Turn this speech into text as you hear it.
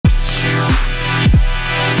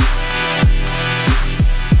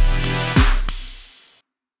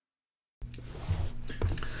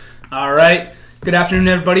All right. Good afternoon,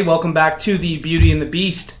 everybody. Welcome back to the Beauty and the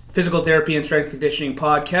Beast Physical Therapy and Strength Conditioning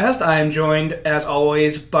Podcast. I am joined, as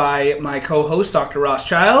always, by my co-host, Dr. Ross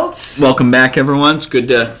Childs. Welcome back, everyone. It's good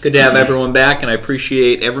to have everyone back, and I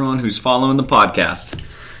appreciate everyone who's following the podcast.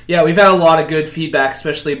 Yeah, we've had a lot of good feedback,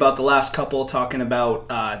 especially about the last couple, talking about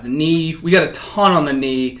the knee. We got a ton on the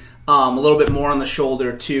knee, a little bit more on the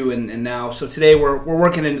shoulder, too, and now. So today we're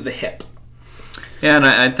working into the hip. Yeah, and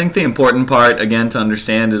I think the important part, again, to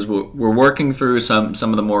understand is we're working through some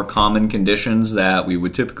of the more common conditions that we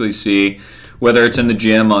would typically see, whether it's in the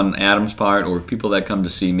gym on Adam's part or people that come to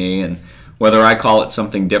see me, and whether I call it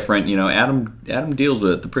something different. You know, Adam deals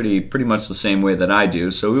with it pretty much the same way that I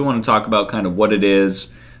do. So we want to talk about kind of what it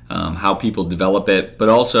is, how people develop it, but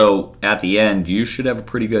also at the end, you should have a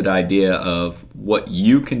pretty good idea of what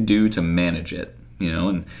you can do to manage it. You know,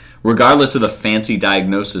 and regardless of the fancy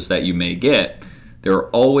diagnosis that you may get, there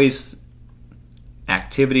are always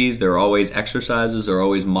activities, there are always exercises, there are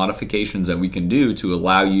always modifications that we can do to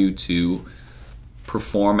allow you to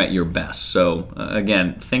perform at your best. So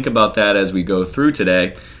again, think about that as we go through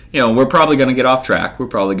today. You know, we're probably going to get off track. We're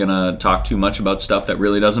probably going to talk too much about stuff that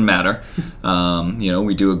really doesn't matter. You know,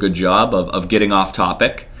 we do a good job of getting off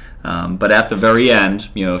topic. But at the very end,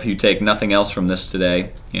 you know, if you take nothing else from this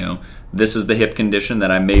today, you know, this is the hip condition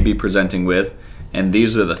that I may be presenting with. And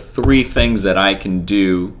these are the three things that I can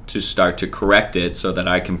do to start to correct it so that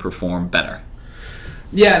I can perform better.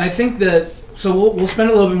 Yeah, and I think that, so we'll spend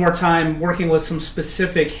a little bit more time working with some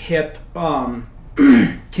specific hip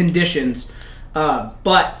conditions.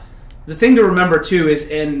 But the thing to remember too is,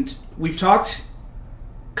 and we've talked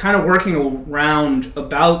kind of working around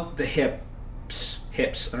about the hips,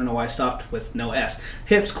 I don't know why I stopped with no S,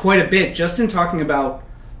 hips quite a bit, just in talking about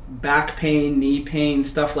back pain, knee pain,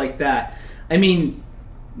 stuff like that. I mean,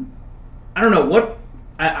 I don't know what,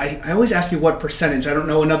 I always ask you what percentage, I don't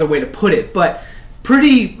know another way to put it, but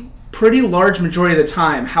pretty large majority of the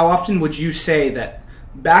time, how often would you say that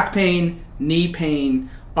back pain, knee pain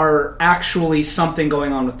are actually something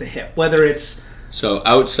going on with the hip, whether it's... So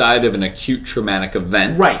outside of an acute traumatic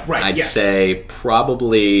event, right, I'd yes. say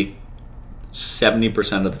probably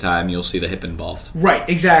 70% of the time you'll see the hip involved. Right,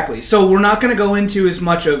 exactly. So we're not going to go into as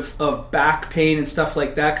much of back pain and stuff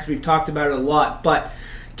like that because we've talked about it a lot, but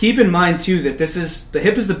keep in mind too that the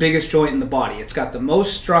hip is the biggest joint in the body. It's got the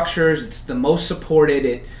most structures, it's the most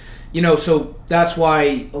supported, so that's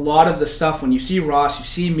why a lot of the stuff, when you see Ross, you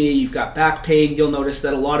see me, you've got back pain, you'll notice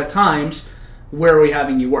that a lot of times, where are we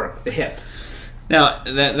having you work? The hip. Now,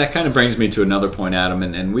 that kind of brings me to another point, Adam,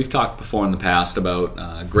 and we've talked before in the past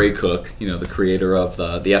about Gray Cook, the creator of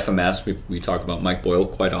the FMS. We talk about Mike Boyle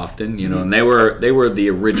quite often, and they were the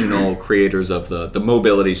original creators of the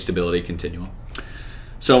mobility stability continuum.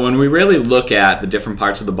 So when we really look at the different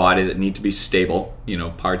parts of the body that need to be stable,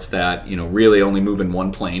 parts that really only move in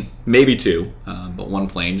one plane, maybe two, but one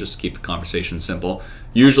plane, just to keep the conversation simple.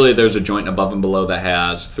 Usually there's a joint above and below that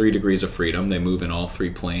has 3 degrees of freedom. They move in all 3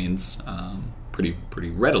 planes. Pretty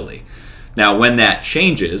readily. Now, when that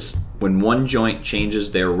changes, when one joint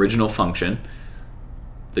changes their original function,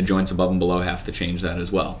 the joints above and below have to change that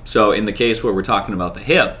as well. So in the case where we're talking about the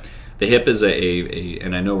hip is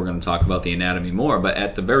and I know we're going to talk about the anatomy more, but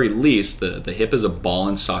at the very least, the hip is a ball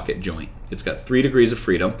and socket joint. It's got 3 degrees of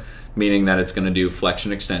freedom, meaning that it's going to do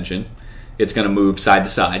flexion extension. It's going to move side to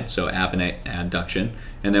side, so ab and adduction.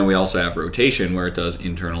 And then we also have rotation, where it does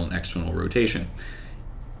internal and external rotation.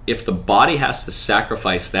 If the body has to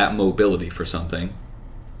sacrifice that mobility for something,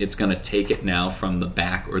 it's going to take it now from the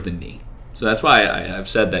back or the knee. So that's why I've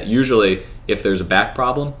said that usually if there's a back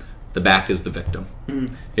problem, the back is the victim.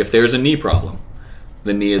 Mm-hmm. If there's a knee problem,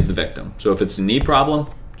 the knee is the victim. So if it's a knee problem,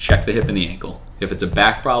 check the hip and the ankle. If it's a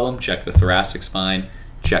back problem, check the thoracic spine,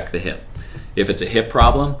 check the hip. If it's a hip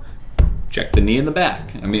problem, check the knee and the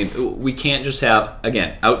back. I mean, we can't just have,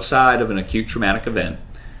 again, outside of an acute traumatic event,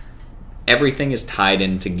 everything is tied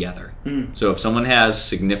in together. So if someone has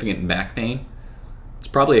significant back pain, it's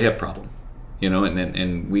probably a hip problem,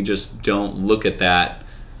 and we just don't look at that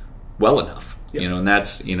well enough. Yep. And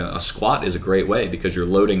that's, a squat is a great way because you're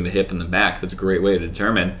loading the hip and the back. That's a great way to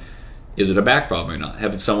determine, is it a back problem or not?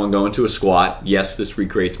 Having someone go into a squat, yes, this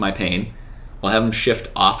recreates my pain. Well, have them shift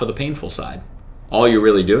off of the painful side. All you're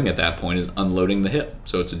really doing at that point is unloading the hip.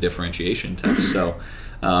 So it's a differentiation test. So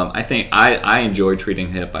I think I enjoy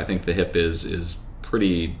treating hip. I think the hip is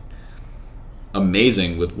pretty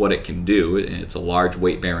amazing with what it can do. It's a large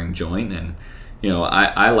weight-bearing joint, and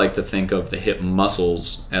I like to think of the hip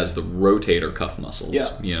muscles as the rotator cuff muscles.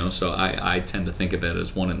 Yeah. So I tend to think of it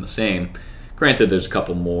as one and the same. Granted, there's a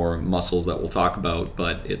couple more muscles that we'll talk about,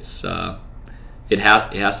 but it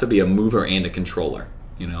has to be a mover and a controller.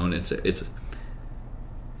 and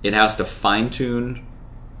it has to fine tune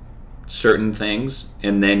certain things,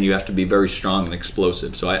 and then you have to be very strong and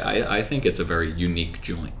explosive. So I think it's a very unique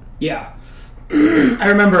joint. Yeah. I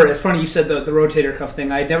remember, it's funny you said the rotator cuff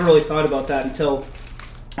thing. I had never really thought about that until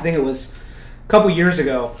I think it was a couple years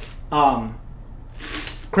ago.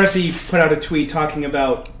 Cressy put out a tweet talking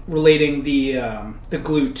about relating the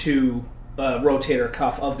glute to rotator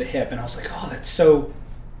cuff of the hip, and I was like, oh, that's so...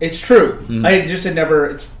 It's true. I just had never...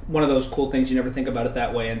 It's one of those cool things you never think about it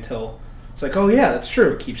that way until it's like, oh yeah, that's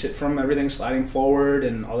true. It keeps it from everything sliding forward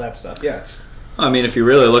and all that stuff. Yeah, it's... I mean, if you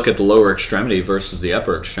really look at the lower extremity versus the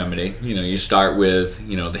upper extremity, you start with,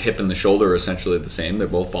 the hip and the shoulder are essentially the same. They're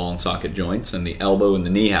both ball and socket joints, and the elbow and the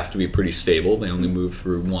knee have to be pretty stable. They only move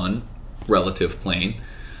through one relative plane.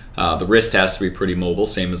 The wrist has to be pretty mobile,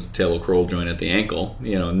 same as the talocrural joint at the ankle,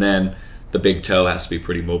 and then the big toe has to be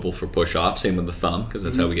pretty mobile for push-off, same with the thumb, because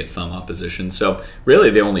that's how we get thumb opposition. So really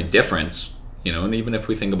the only difference, and even if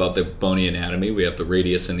we think about the bony anatomy, we have the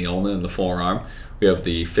radius and the ulna and the forearm, we have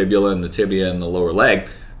the fibula and the tibia and the lower leg.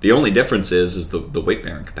 The only difference is the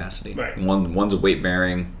weight-bearing capacity. Right. One's a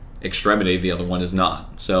weight-bearing extremity, the other one is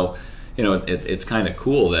not. So, it's kind of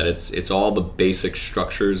cool that it's all the basic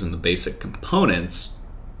structures and the basic components.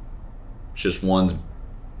 It's just one's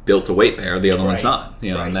built to weight bear, the other one's not.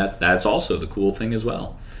 Right. And that's also the cool thing as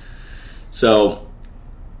well. So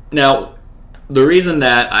now the reason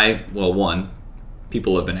that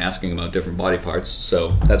people have been asking about different body parts, so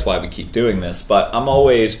that's why we keep doing this. But I'm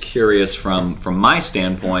always curious from my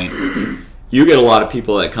standpoint. You get a lot of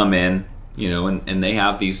people that come in, and they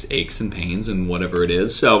have these aches and pains and whatever it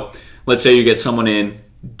is. So let's say you get someone in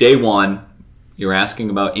day one. You're asking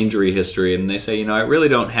about injury history, and they say, I really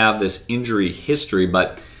don't have this injury history,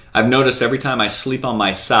 but I've noticed every time I sleep on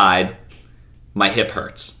my side, my hip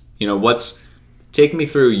hurts. Take me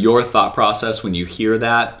through your thought process when you hear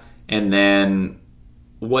that, and then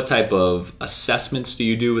what type of assessments do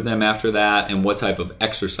you do with them after that, and what type of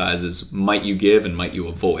exercises might you give and might you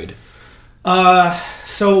avoid?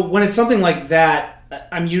 So when it's something like that,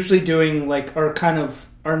 I'm usually doing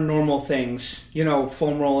our normal things,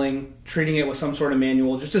 foam rolling, treating it with some sort of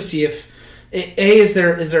manual, just to see if is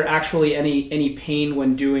there actually any pain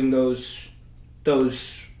when doing those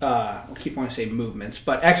I keep wanting to say movements,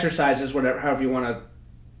 but exercises, however you want to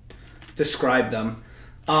describe them.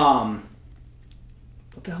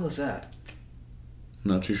 What the hell is that?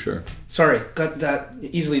 Not too sure. Sorry, got that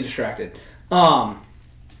easily distracted. We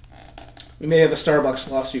may have a Starbucks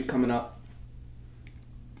lawsuit coming up.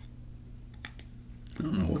 I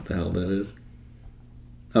don't know what the hell that is.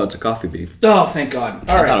 Oh, it's a coffee bean. Oh, thank God.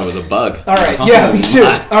 I thought it was a bug. All right. Yeah, me too.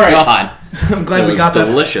 All right. God. I'm glad we got that.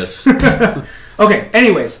 It was delicious. Okay.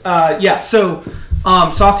 Anyways, so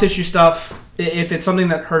soft tissue stuff, if it's something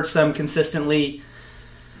that hurts them consistently,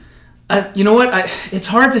 you know what? It's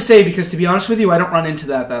hard to say because, to be honest with you, I don't run into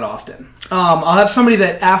that often. I'll have somebody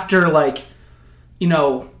that after,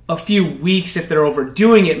 a few weeks, if they're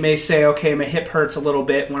overdoing it, may say, okay, my hip hurts a little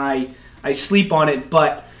bit when I sleep on it,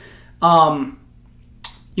 but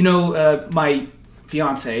my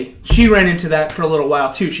fiance, she ran into that for a little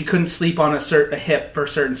while too. She couldn't sleep on a hip for a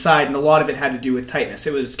certain side, and a lot of it had to do with tightness.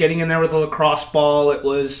 It was getting in there with a lacrosse ball. It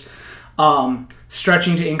was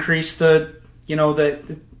stretching to increase the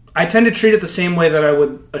I tend to treat it the same way that I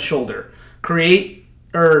would a shoulder. Create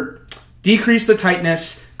or decrease the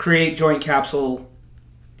tightness, create joint capsule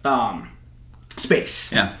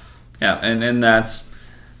space. Yeah, and that's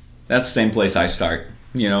the same place I start.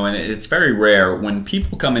 And it's very rare when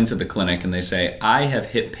people come into the clinic and they say, I have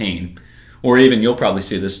hip pain, or even you'll probably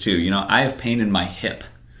see this too, I have pain in my hip.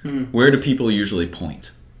 Where do people usually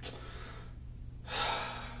point?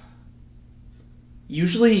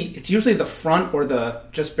 It's usually the front or the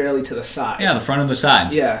just barely to the side. Yeah, the front and the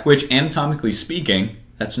side. Yeah. Which, anatomically speaking,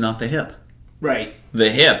 that's not the hip. Right. The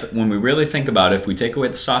hip, when we really think about it, if we take away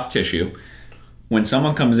the soft tissue, when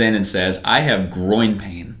someone comes in and says, I have groin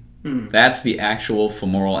pain, that's the actual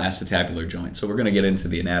femoral acetabular joint. So we're going to get into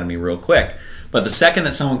the anatomy real quick. But the second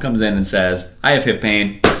that someone comes in and says, I have hip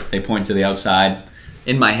pain, they point to the outside.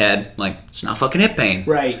 In my head, it's not fucking hip pain.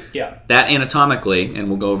 Right, yeah. That anatomically, and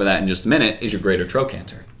we'll go over that in just a minute, is your greater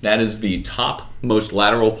trochanter. That is the top most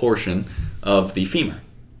lateral portion of the femur.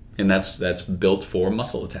 And that's built for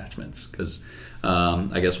muscle attachments. Because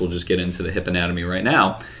I guess we'll just get into the hip anatomy right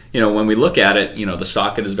now. When we look at it, the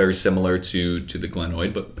socket is very similar to the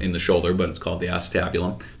glenoid, but in the shoulder, but it's called the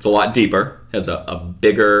acetabulum. It's a lot deeper, has a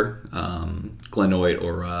bigger glenoid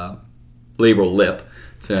or labral lip,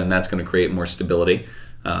 and that's going to create more stability.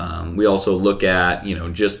 We also look at,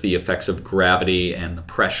 just the effects of gravity and the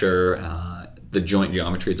pressure, the joint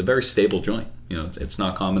geometry. It's a very stable joint. It's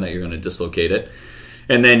not common that you're going to dislocate it.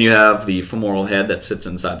 And then you have the femoral head that sits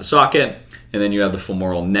inside the socket, and then you have the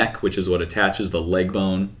femoral neck, which is what attaches the leg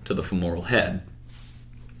bone to the femoral head.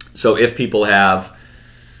 So if people have,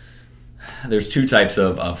 there's two types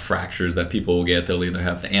of fractures that people will get. They'll either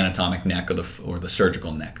have the anatomic neck or the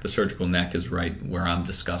surgical neck. The surgical neck is right where I'm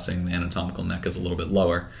discussing. The anatomical neck is a little bit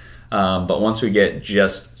lower. But once we get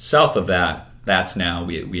just south of that, that's now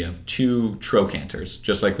we have two trochanters,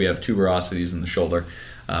 just like we have tuberosities in the shoulder.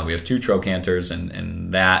 We have two trochanters,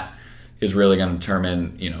 and that is really going to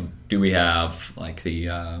determine, do we have like the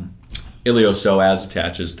iliopsoas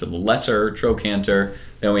attaches to the lesser trochanter.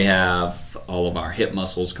 Then we have all of our hip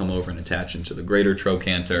muscles come over and attach into the greater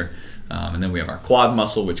trochanter. And then we have our quad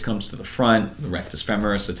muscle, which comes to the front. The rectus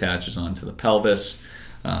femoris attaches onto the pelvis.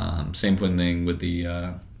 Same thing with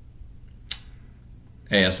the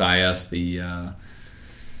ASIS,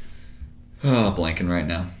 blanking right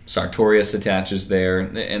now. Sartorius attaches there,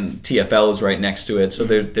 and TFL is right next to it. So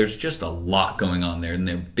there's just a lot going on there, and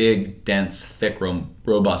they're big, dense, thick,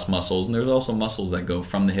 robust muscles. And there's also muscles that go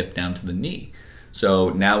from the hip down to the knee. So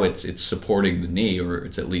now it's supporting the knee, or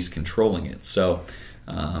it's at least controlling it. So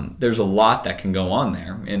there's a lot that can go on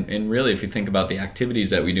there. And really, if you think about the activities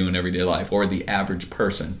that we do in everyday life, or the average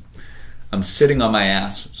person, I'm sitting on my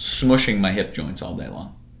ass, smushing my hip joints all day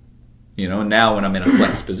long. And now when I'm in a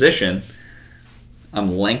flexed position,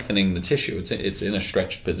 I'm lengthening the tissue. It's in a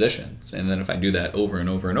stretched position. And then if I do that over and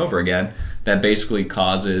over and over again, that basically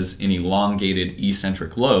causes an elongated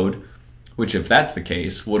eccentric load, which if that's the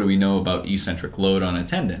case, what do we know about eccentric load on a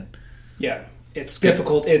tendon? Yeah, it's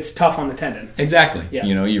difficult. It's tough on the tendon. Exactly. Yeah.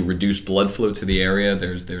 You reduce blood flow to the area.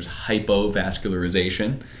 There's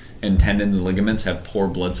hypovascularization, and tendons and ligaments have poor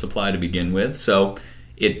blood supply to begin with. So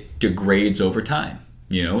it degrades over time.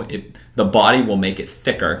 The body will make it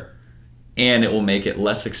thicker, and it will make it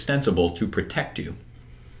less extensible to protect you.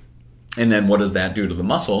 And then what does that do to the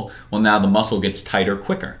muscle? Well, now the muscle gets tighter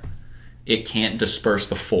quicker. It can't disperse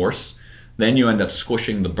the force. Then you end up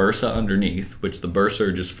squishing the bursa underneath, which the bursa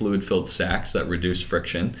are just fluid-filled sacs that reduce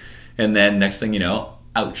friction. And then next thing you know,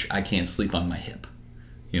 ouch, I can't sleep on my hip.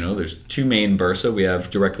 There's two main bursa. We have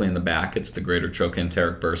directly in the back, it's the greater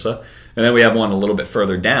trochanteric bursa. And then we have one a little bit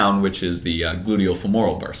further down, which is the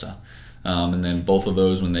gluteofemoral bursa. And then both of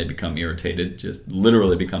those, when they become irritated, just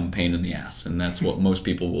literally become a pain in the ass. And that's what most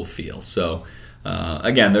people will feel. So,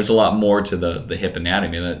 again, there's a lot more to the hip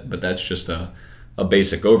anatomy, but that's just a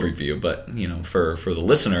basic overview. But, for the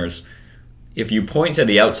listeners, if you point to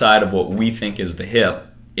the outside of what we think is the hip,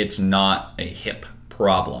 it's not a hip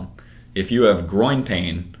problem. If you have groin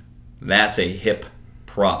pain, that's a hip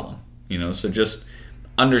problem. So just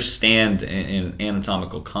understand in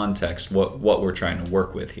anatomical context what we're trying to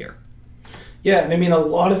work with here. Yeah, and a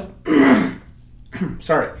lot of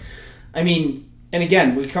sorry. And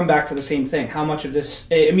again, we come back to the same thing. How much of this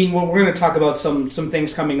we're going to talk about some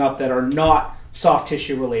things coming up that are not soft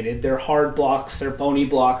tissue related. They're hard blocks, they're bony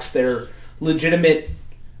blocks, they're legitimate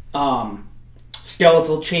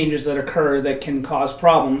skeletal changes that occur that can cause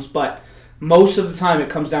problems, but most of the time it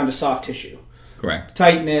comes down to soft tissue. Correct.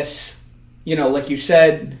 Tightness, like you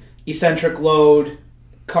said, eccentric load,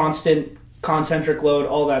 constant concentric load,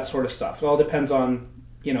 all that sort of stuff. It all depends on,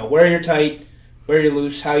 where you're tight, where you're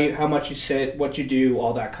loose, how much you sit, what you do,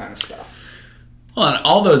 all that kind of stuff. Well, and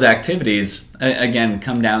all those activities, again,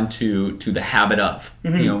 come down to the habit of.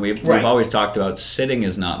 Mm-hmm. We've always talked about sitting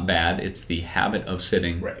is not bad. It's the habit of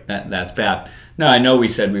sitting that's bad. Now, I know we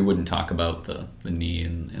said we wouldn't talk about the knee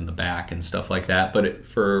and the back and stuff like that, but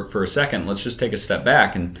for a second, let's just take a step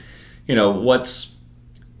back and, let's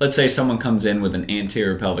say someone comes in with an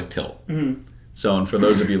anterior pelvic tilt. Mm-hmm. So, and for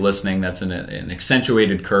those of you listening, that's an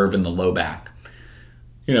accentuated curve in the low back.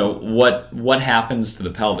 What happens to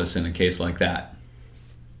the pelvis in a case like that?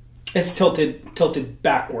 It's tilted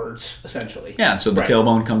backwards, essentially. Yeah, so the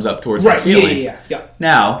tailbone comes up towards the ceiling. Yeah.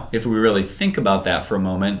 Now, if we really think about that for a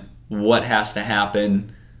moment, what has to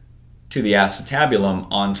happen to the acetabulum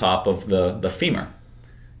on top of the femur?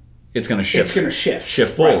 It's going to shift. It's going to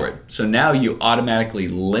shift forward. Right. So now you automatically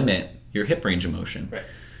limit your hip range of motion. Right.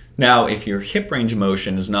 Now, if your hip range of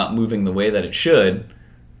motion is not moving the way that it should,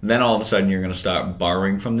 then all of a sudden you're going to start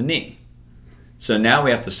borrowing from the knee. So now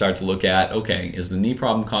we have to start to look at, okay, is the knee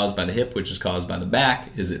problem caused by the hip, which is caused by the back?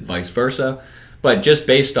 Is it vice versa? But just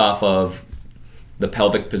based off of the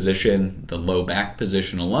pelvic position, the low back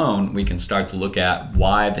position alone, we can start to look at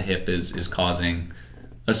why the hip is causing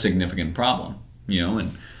a significant problem.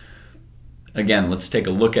 And again, let's take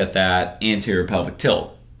a look at that anterior pelvic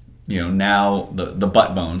tilt. Now the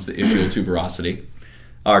butt bones, the ischial tuberosity,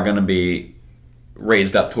 are going to be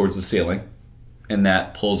raised up towards the ceiling. and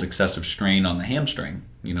that pulls excessive strain on the hamstring.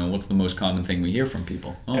 You know, what's the most common thing we hear from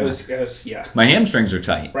people? Oh, yeah. My hamstrings are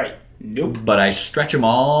tight. Right. Nope. But I stretch them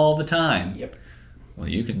all the time. Yep. Well,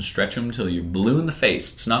 you can stretch them till you're blue in the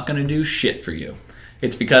face. It's not going to do shit for you.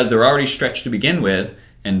 It's because they're already stretched to begin with,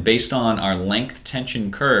 and based on our length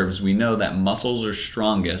tension curves, we know that muscles are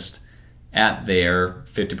strongest at their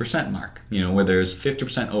 50% mark, you know, where there's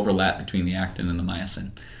 50% overlap between the actin and the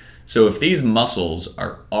myosin. So if these muscles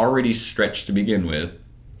are already stretched to begin with,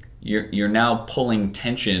 you're now pulling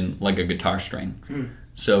tension like a guitar string.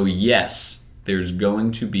 So yes, there's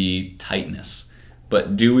going to be tightness.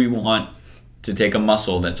 But do we want to take a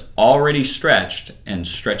muscle that's already stretched and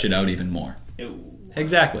stretch it out even more? No.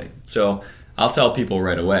 Exactly. So I'll tell people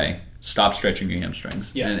right away, stop stretching your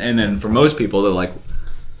hamstrings. Yeah. And then for most people, they're like,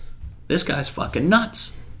 this guy's fucking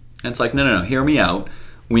nuts. And it's like, no, hear me out.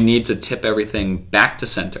 We need to tip everything back to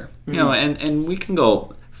center. You know, and we can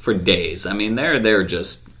go for days. I mean, they're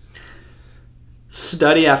just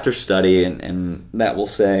study after study, and that will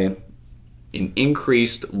say an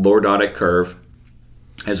increased lordotic curve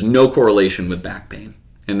has no correlation with back pain.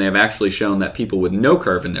 And they've actually shown that people with no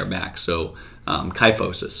curve in their back, so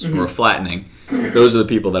kyphosis or flattening, those are the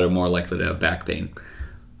people that are more likely to have back pain.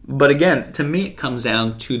 But again, to me, it comes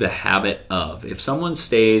down to the habit of, if someone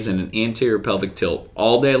stays in an anterior pelvic tilt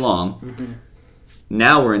all day long,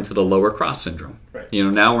 now we're into the lower cross syndrome. Right. You know,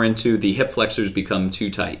 now we're into the hip flexors become too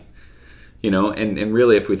tight. You know, and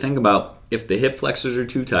really, if we think about if the hip flexors are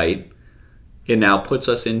too tight, it now puts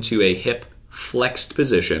us into a hip flexed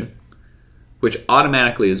position, which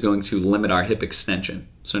automatically is going to limit our hip extension.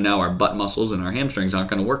 So now our butt muscles and our hamstrings aren't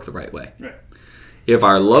going to work the right way. Right. If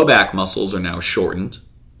our low back muscles are now shortened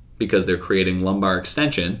because they're creating lumbar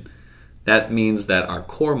extension, that means that our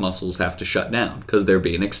core muscles have to shut down because they're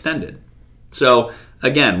being extended. So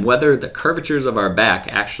again, whether the curvatures of our back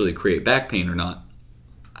actually create back pain or not,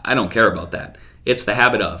 I don't care about that. It's the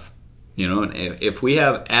habit of. You know, and if we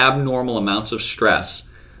have abnormal amounts of stress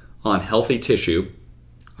on healthy tissue,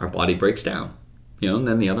 our body breaks down. You know, and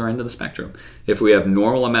then the other end of the spectrum. If we have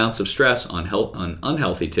normal amounts of stress on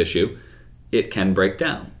unhealthy tissue, it can break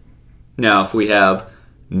down. Now, if we have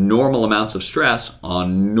normal amounts of stress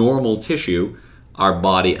on normal tissue, our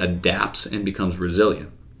body adapts and becomes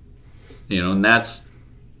resilient. You know, and that's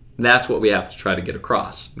what we have to try to get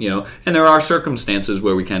across. You know, and there are circumstances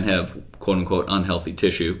where we can have quote unquote unhealthy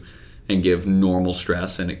tissue and give normal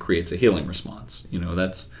stress, and it creates a healing response. You know,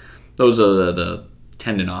 those are the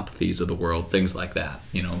tendinopathies of the world, things like that.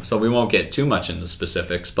 You know, so we won't get too much into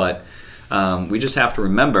specifics, but we just have to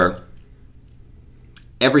remember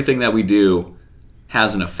everything that we do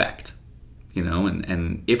has an effect. You know,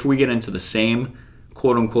 and if we get into the same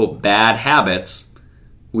quote unquote bad habits,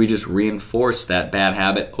 we just reinforce that bad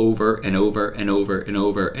habit over and over and over and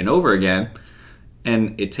over and over again,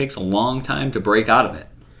 and it takes a long time to break out of it.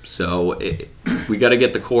 So we got to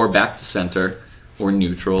get the core back to center or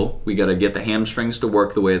neutral. We got to get the hamstrings to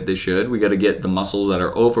work the way that they should. We got to get the muscles that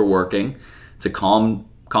are overworking to calm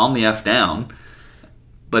the F down.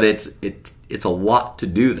 But it's a lot to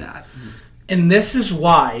do that. And this is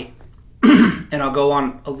why, and I'll go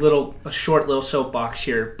on a short little soapbox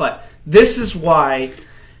here, but this is why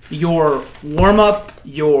your warm-up,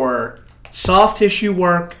 your soft tissue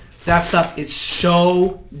work, that stuff is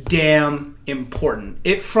so damn important.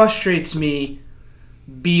 It frustrates me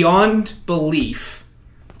beyond belief.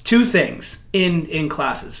 Two things in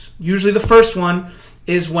classes. Usually the first one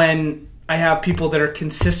is when I have people that are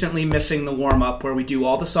consistently missing the warm-up, where we do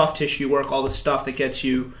all the soft tissue work, all the stuff that gets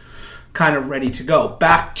you kind of ready to go,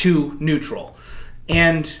 back to neutral.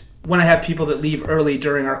 And when I have people that leave early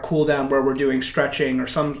during our cool down where we're doing stretching or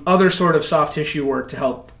some other sort of soft tissue work to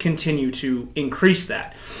help continue to increase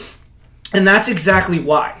that. And that's exactly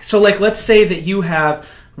why. So like, let's say that you have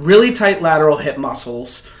really tight lateral hip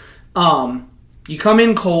muscles. You come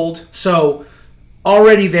in cold, so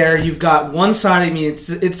already there you've got one side. I mean,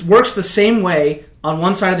 it works the same way on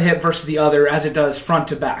one side of the hip versus the other as it does front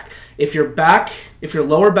to back. If your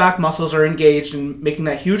lower back muscles are engaged and making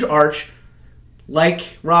that huge arch,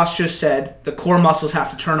 like Ross just said, the core muscles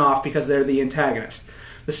have to turn off because they're the antagonist.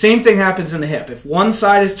 The same thing happens in the hip. If one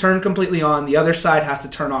side is turned completely on, the other side has to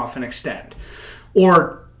turn off and extend,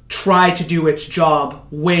 or try to do its job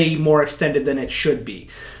way more extended than it should be.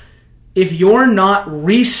 If you're not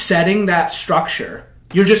resetting that structure,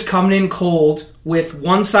 you're just coming in cold with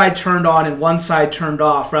one side turned on and one side turned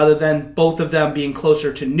off, rather than both of them being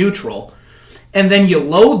closer to neutral, and then you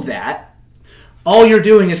load that, all you're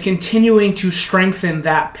doing is continuing to strengthen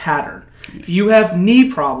that pattern. If you have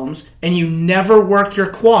knee problems and you never work your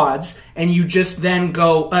quads and you just then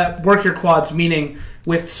go work your quads, meaning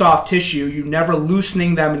with soft tissue, you never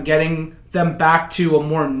loosening them and getting them back to a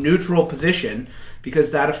more neutral position,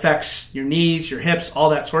 because that affects your knees, your hips, all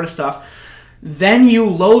that sort of stuff. Then you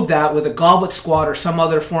load that with a goblet squat or some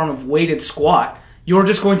other form of weighted squat. You're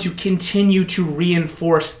just going to continue to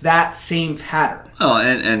reinforce that same pattern. Oh,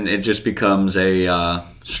 and it just becomes a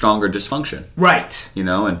stronger dysfunction. Right. You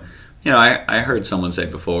know, and you know, I heard someone say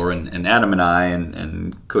before, and Adam and I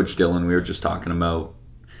and Coach Dylan, we were just talking about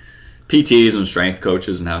PTs and strength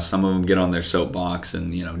coaches and how some of them get on their soapbox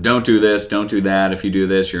and, you know, don't do this, don't do that. If you do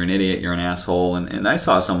this, you're an idiot, you're an asshole. And I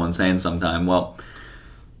saw someone saying sometime, well,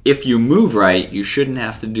 if you move right, you shouldn't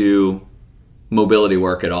have to do mobility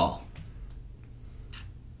work at all.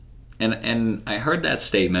 And I heard that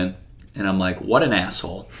statement, and I'm like, what an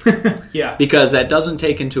asshole. Yeah. Because that doesn't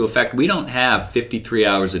take into effect, we don't have 53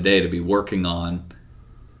 hours a day to be working on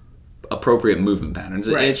appropriate movement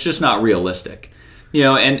patterns. Right. It's just not realistic. You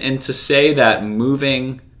know, and to say that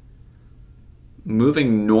moving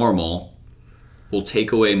normal will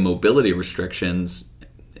take away mobility restrictions,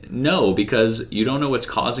 no, because you don't know what's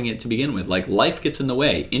causing it to begin with. Like, life gets in the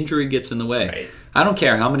way, injury gets in the way. Right. I don't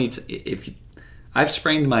care how many if I've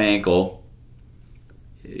sprained my ankle.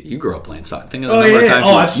 You grew up playing soccer. Think of the number of times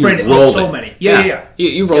I've sprained it so many. Yeah.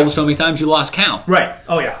 You rolled so many times you lost count. Right.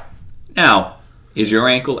 Oh, yeah. Now, is your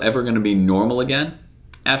ankle ever going to be normal again?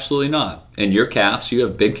 Absolutely not. And your calves, you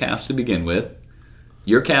have big calves to begin with.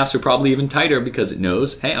 Your calves are probably even tighter because it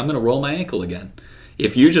knows, hey, I'm going to roll my ankle again.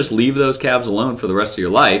 If you just leave those calves alone for the rest of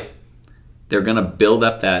your life, they're going to build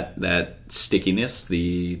up that stickiness,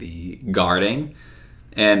 the guarding,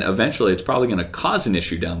 and eventually it's probably going to cause an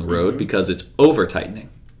issue down the road because it's over-tightening.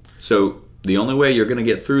 So the only way you're going to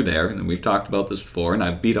get through there, and we've talked about this before, and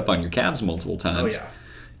I've beat up on your calves multiple times,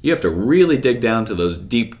 you have to really dig down to those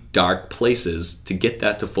deep, dark places to get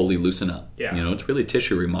that to fully loosen up. Yeah. You know, it's really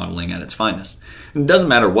tissue remodeling at its finest. And it doesn't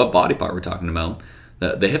matter what body part we're talking about,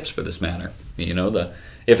 the hips for this matter. You know,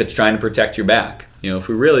 if it's trying to protect your back. You know, if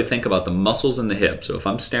we really think about the muscles in the hip, so if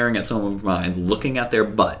I'm staring at someone of mine, looking at their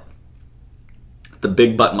butt, the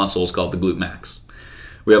big butt muscle is called the glute max.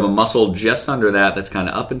 We have a muscle just under that that's kind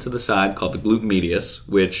of up into the side called the glute medius,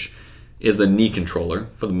 which is the knee controller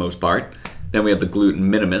for the most part. Then we have the glute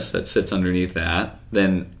minimus that sits underneath that.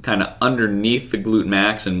 Then kind of underneath the glute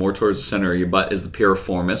max and more towards the center of your butt is the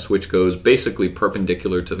piriformis, which goes basically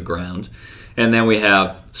perpendicular to the ground. And then we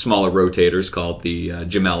have smaller rotators called the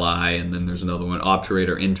gemelli, and then there's another one,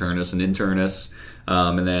 obturator internus and internus,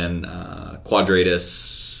 and then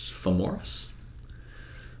quadratus femoris.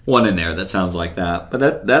 One in there that sounds like that,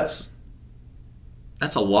 but that's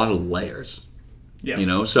a lot of layers. Yeah. You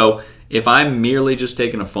know, so if I'm merely just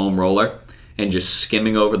taking a foam roller and just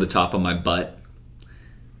skimming over the top of my butt,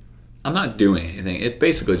 I'm not doing anything. It's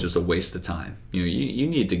basically just a waste of time. You know, you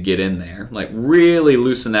need to get in there, like really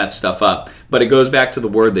loosen that stuff up. But it goes back to the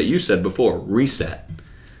word that you said before, reset.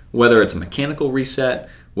 Whether it's a mechanical reset,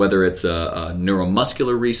 whether it's a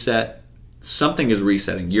neuromuscular reset, something is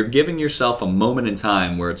resetting. You're giving yourself a moment in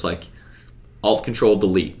time where it's like,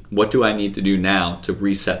 Alt-Control-Delete. What do I need to do now to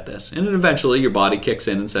reset this? And then eventually your body kicks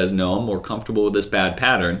in and says, no, I'm more comfortable with this bad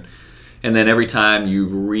pattern. And then every time you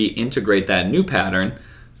reintegrate that new pattern,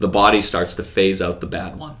 the body starts to phase out the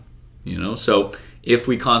bad one. You know, so if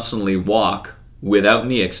we constantly walk without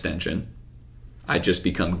knee extension, I just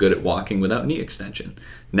become good at walking without knee extension.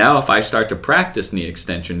 Now if I start to practice knee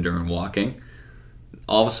extension during walking,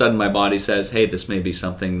 all of a sudden my body says, hey, this may be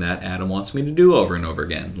something that Adam wants me to do over and over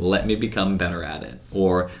again. Let me become better at it.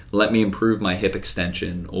 Or let me improve my hip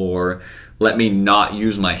extension. Or let me not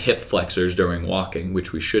use my hip flexors during walking,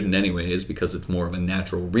 which we shouldn't anyways because it's more of a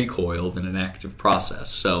natural recoil than an active process.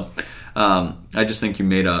 So I just think you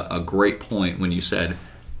made a great point when you said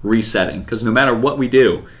resetting. Because no matter what we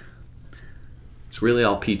do, it's really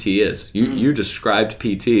all PT is. You described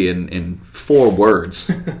PT in 4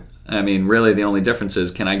 words. I mean, really the only difference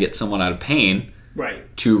is, can I get someone out of pain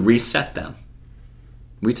to reset them?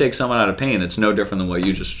 We take someone out of pain, it's no different than what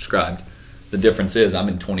you just described. The difference is I'm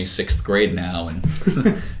in 26th grade now, and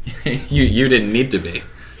you didn't need to be.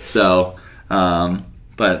 So,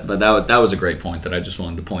 but that was a great point that I just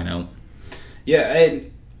wanted to point out. Yeah,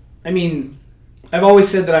 I mean, I've always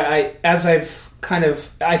said that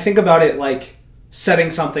I think about it like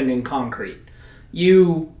setting something in concrete.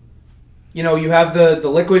 You have the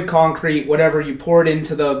liquid concrete, whatever, you pour it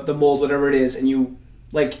into the mold, whatever it is, and you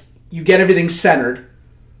get everything centered,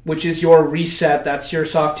 which is your reset, that's your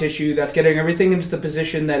soft tissue, that's getting everything into the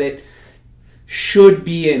position that it should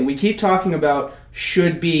be in. We keep talking about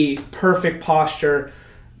should be, perfect posture.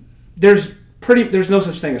 there's no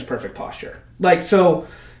such thing as perfect posture. Like, so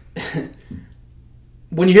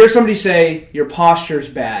when you hear somebody say your posture's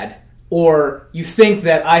bad, or you think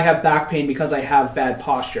that I have back pain because I have bad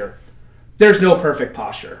posture, there's no perfect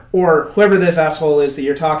posture. Or whoever this asshole is that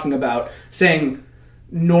you're talking about saying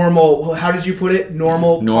normal, how did you put it?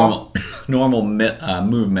 Normal movement.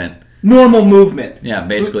 Normal movement. Yeah,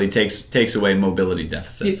 basically takes away mobility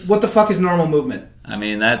deficits. What the fuck is normal movement? I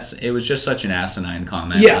mean, it was just such an asinine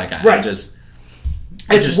comment. Yeah, like, right.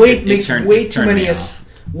 It makes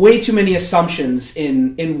way too many assumptions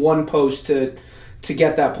in one post to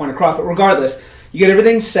get that point across. But regardless, you get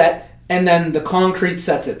everything set, and then the concrete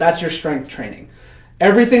sets it. That's your strength training.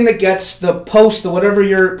 Everything that gets the post, the whatever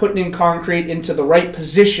you're putting in concrete, into the right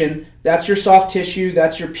position, that's your soft tissue,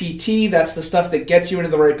 that's your PT, that's the stuff that gets you into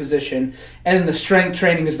the right position, and the strength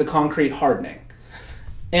training is the concrete hardening.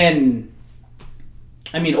 And,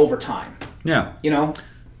 I mean, over time. Yeah. You know?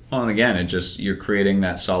 Well, and again, you're creating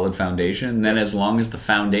that solid foundation, and then as long as the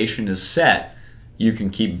foundation is set, you can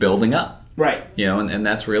keep building up. Right. You know, and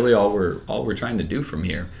that's really all we're trying to do from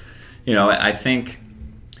here. You know, I think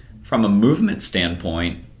from a movement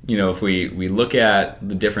standpoint, you know, if we look at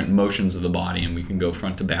the different motions of the body, and we can go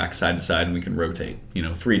front to back, side to side, and we can rotate, you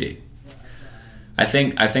know, 3D. I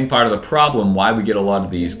think part of the problem why we get a lot of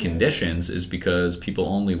these conditions is because people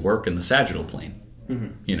only work in the sagittal plane. Mm-hmm.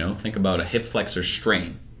 You know, think about a hip flexor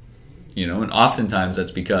strain. You know, and oftentimes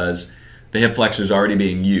that's because the hip flexor is already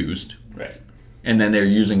being used. Right. And then they're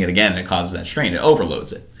using it again, and it causes that strain. It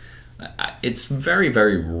overloads it. It's very,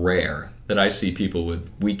 very rare that I see people with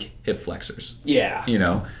weak hip flexors. Yeah. You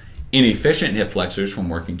know, inefficient hip flexors from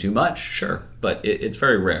working too much, sure, but it's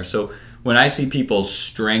very rare. So when I see people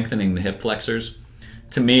strengthening the hip flexors,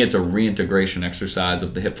 to me it's a reintegration exercise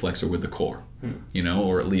of the hip flexor with the core, you know,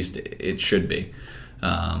 or at least it should be.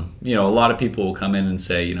 You know, a lot of people will come in and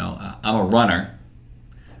say, you know, I'm a runner.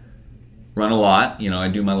 Run a lot, you know. I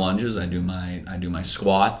do my lunges, I do my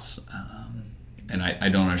squats, and I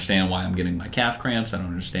don't understand why I'm getting my calf cramps. I don't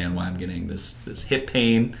understand why I'm getting this hip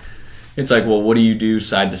pain. It's like, well, what do you do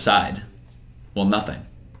side to side? Well, nothing.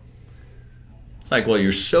 It's like, well,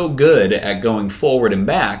 you're so good at going forward and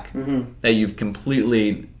back that you've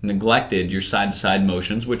completely neglected your side to side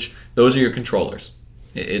motions, which those are your controllers.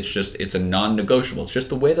 It's a non-negotiable. It's just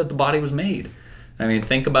the way that the body was made. I mean,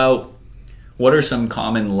 think about. What are some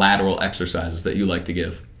common lateral exercises that you like to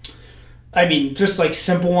give? I mean, just like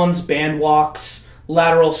simple ones, band walks,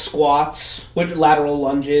 lateral squats, lateral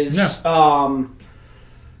lunges. Yeah.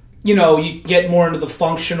 You know, you get more into the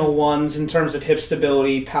functional ones in terms of hip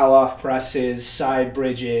stability, Pallof presses, side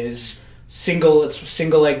bridges, single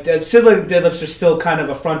leg deadlifts are still kind of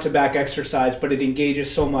a front to back exercise, but it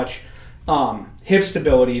engages so much hip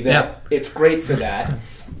stability that it's great for that.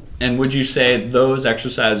 And would you say those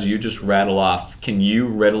exercises you just rattle off, can you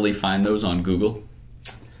readily find those on Google?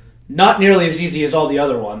 Not nearly as easy as all the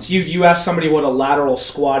other ones. You ask somebody what a lateral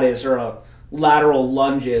squat is or a lateral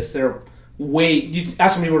lunge is, you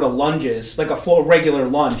ask somebody what a lunge is, like a full regular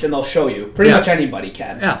lunge, and they'll show you. Pretty much anybody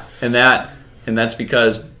can. Yeah, and that's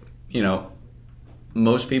because, you know,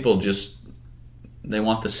 most people they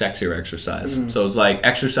want the sexier exercise. Mm-hmm. So it's like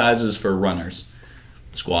exercises for runners.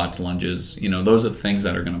 Squats, lunges, you know, those are the things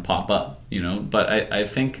that are going to pop up, you know. But I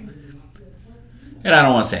think, and I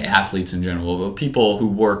don't want to say athletes in general, but people who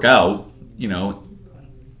work out, you know,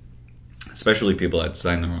 especially people that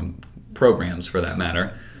design their own programs for that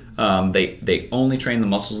matter, they only train the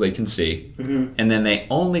muscles they can see, and then they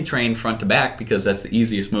only train front to back because that's the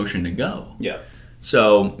easiest motion to go. Yeah.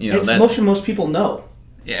 So, you know, it's motion most people know.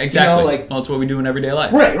 Yeah, exactly. You know, well, it's what we do in everyday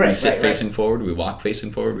life. Right. We sit facing forward, we walk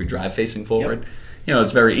facing forward, we drive facing forward. Yep. You know,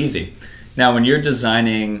 it's very easy. Now, when you're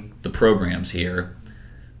designing the programs here,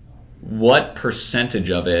 what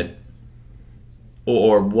percentage of it,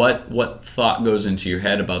 or what thought goes into your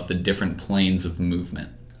head about the different planes of movement?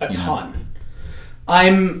 A ton.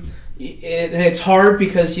 And it's hard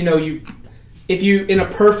because, you know, if you in a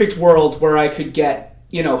perfect world where I could get,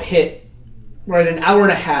 you know, hit right an hour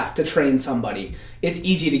and a half to train somebody, it's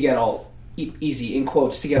easy to get easy in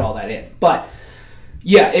quotes to get all that in. But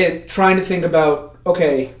yeah, trying to think about,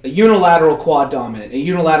 okay, a unilateral quad dominant, a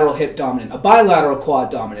unilateral hip dominant, a bilateral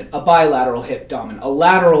quad dominant, a bilateral hip dominant, a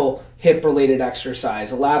lateral hip related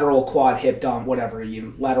exercise, a lateral quad hip dom, whatever.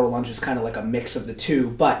 Lateral lunge is kind of like a mix of the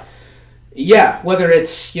two. But yeah, whether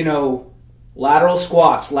it's, you know, lateral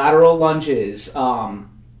squats, lateral lunges,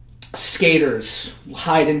 skaters,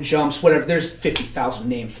 hide and jumps, whatever. There's 50,000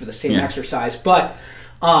 names for the same exercise. But,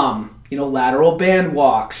 you know, lateral band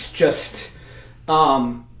walks, just...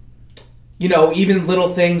 you know, even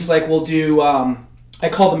little things like we'll do I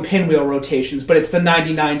call them pinwheel rotations, but it's the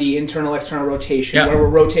 90-90 internal external rotation Yeah. where we're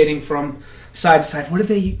rotating from side to side. What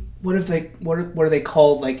are they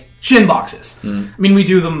called? Like shin boxes. I mean, we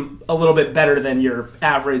do them a little bit better than your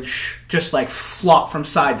average, just like flop from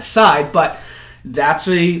side to side, but that's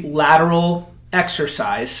a lateral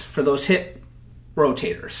exercise for those hip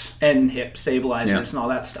rotators and hip stabilizers and all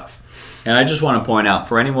that stuff. And I just want to point out,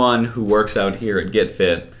 for anyone who works out here at Get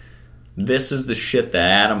Fit, this is the shit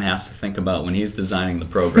that Adam has to think about when he's designing the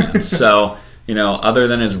program. So, other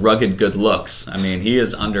than his rugged good looks, I mean, he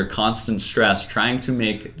is under constant stress trying to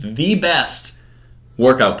make the best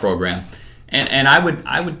workout program. And I would,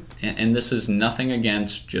 and this is nothing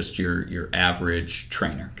against just your average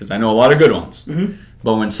trainer, because I know a lot of good ones. Mm-hmm.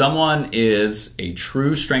 But when someone is a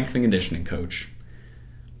true strength and conditioning coach,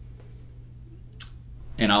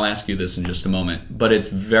 and I'll ask you this in just a moment, but it's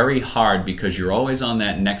very hard because you're always on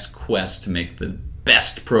that next quest to make the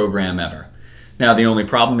best program ever. Now, the only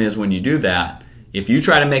problem is when you do that, if you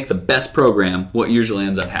try to make the best program, what usually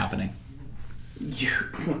ends up happening?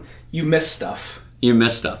 You miss stuff. You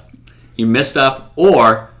miss stuff,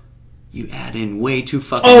 or you add in way too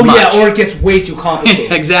fucking much. Or it gets way too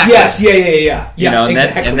complicated. Exactly. Yes, yeah.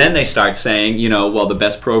 Exactly. And then they start saying, well, the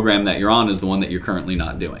best program that you're on is the one that you're currently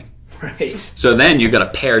not doing. Right. So then you've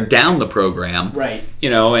got to pare down the program. Right.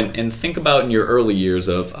 And think about in your early years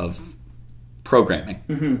of programming,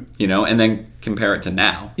 and then compare it to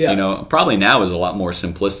now. Yeah. Probably now is a lot more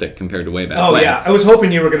simplistic compared to way back when. when. Yeah. I was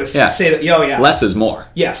hoping you were going to say that. Oh, yeah. Less is more.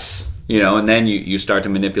 Yes. And then you start to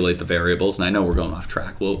manipulate the variables, and I know we're going off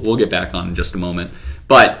track. We'll get back on in just a moment.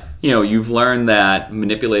 But, you've learned that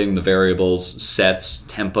manipulating the variables, sets,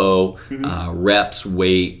 tempo, reps,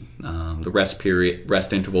 weight, the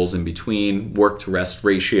rest intervals in between, work to rest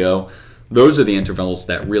ratio, those are the intervals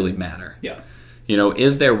that really matter. Yeah.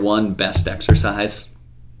 Is there one best exercise?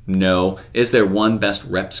 No. Is there one best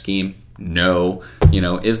rep scheme? No.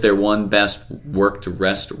 Is there one best work to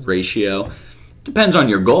rest ratio? Depends on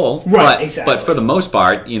your goal. Right, exactly. But for the most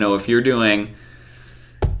part, if you're doing,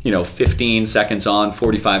 15 seconds on,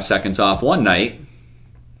 45 seconds off one night,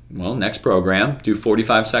 well, next program, do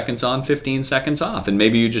 45 seconds on, 15 seconds off. And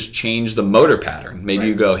maybe you just change the motor pattern. Maybe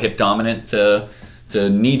you go hip dominant to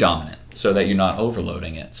knee dominant so that you're not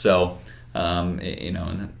overloading it. So,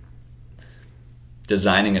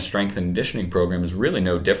 designing a strength and conditioning program is really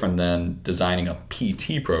no different than designing a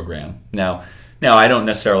PT program. Now I don't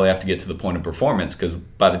necessarily have to get to the point of performance, because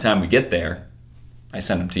by the time we get there, I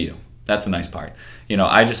send them to you. That's the nice part.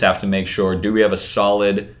 I just have to make sure, do we have a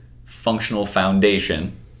solid functional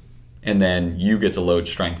foundation, and then you get to load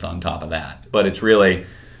strength on top of that. But it's really,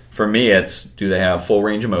 for me, it's, do they have full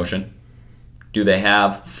range of motion? Do they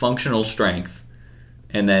have functional strength?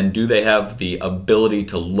 And then do they have the ability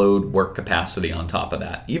to load work capacity on top of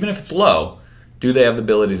that? Even if it's low, do they have the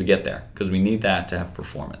ability to get there? Because we need that to have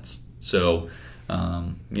performance. So,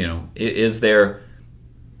 is there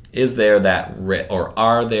that, or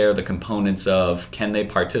are there the components of, can they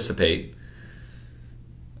participate?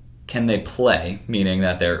 Can they play, meaning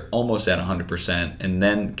that they're almost at 100%, and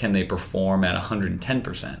then can they perform at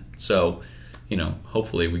 110%? So,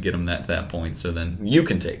 hopefully we get them to that point, so then you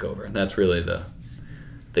can take over. That's really the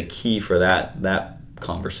key for that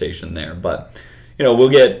conversation there. But we'll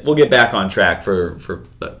get back on track for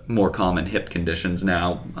the more common hip conditions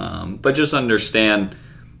now. But just understand,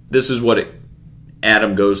 this is what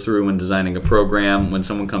Adam goes through when designing a program. When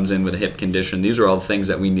someone comes in with a hip condition, these are all the things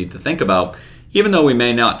that we need to think about. Even though we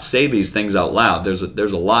may not say these things out loud, there's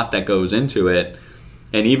a lot that goes into it.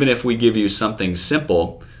 And even if we give you something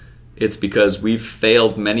simple, it's because we've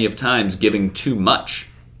failed many of times giving too much.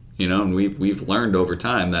 And we've learned over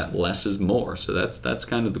time that less is more. So that's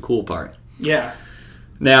kind of the cool part. Yeah.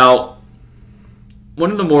 Now,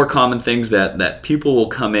 one of the more common things that people will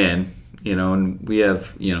come in, and we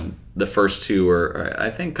have, the first two are,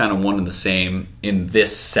 I think, kind of one and the same in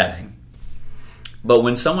this setting. But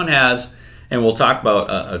when someone has, and we'll talk about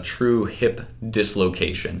a true hip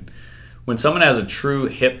dislocation. When someone has a true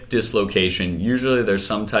hip dislocation, usually there's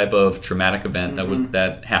some type of traumatic event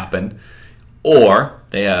that happened, or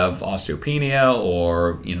they have osteopenia,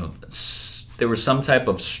 or there was some type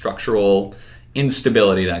of structural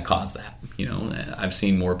instability that caused that. I've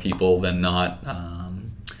seen more people than not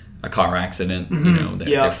a car accident.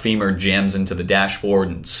 Their femur jams into the dashboard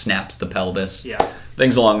and snaps the pelvis. Yeah,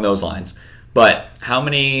 things along those lines. But how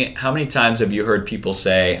many times have you heard people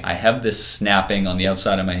say, "I have this snapping on the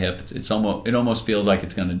outside of my hip. It almost feels like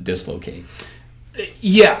it's going to dislocate."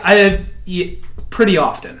 Yeah, pretty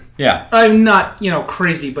often. Yeah, I'm not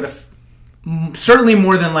crazy, but Certainly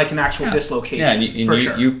more than like an actual dislocation. Yeah, and for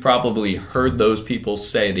sure. you've probably heard those people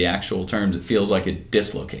say the actual terms, it feels like it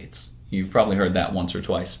dislocates. You've probably heard that once or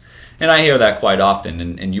twice. And I hear that quite often,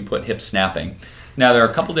 and you put hip snapping. Now, there are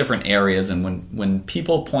a couple different areas, and when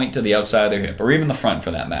people point to the outside of their hip, or even the front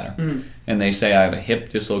for that matter, and they say, I have a hip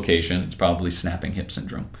dislocation, it's probably snapping hip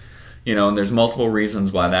syndrome. And there's multiple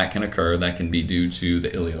reasons why that can occur. That can be due to the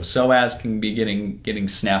iliopsoas can be getting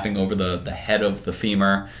snapping over the head of the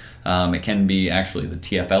femur. It can be actually the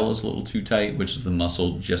TFL is a little too tight, which is the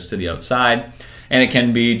muscle just to the outside. And it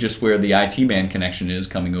can be just where the IT band connection is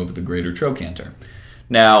coming over the greater trochanter.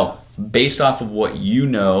 Now, based off of what you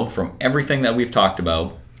know from everything that we've talked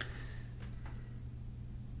about,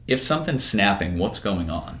 if something's snapping, what's going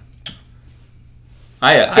on?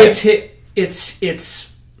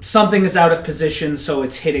 It's something is out of position, so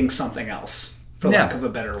it's hitting something else. For lack of a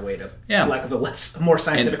better way to, lack of a more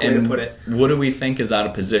scientific way to put it. What do we think is out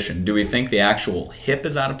of position? Do we think the actual hip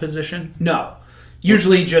is out of position? No.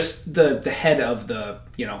 Usually, just the head of the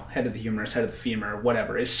head of the humerus, head of the femur,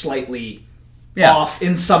 whatever, is slightly off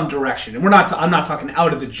in some direction. And I'm not talking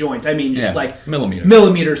out of the joint. I mean just like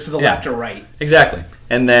millimeters to the left or right. Exactly.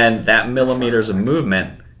 And then that millimeters of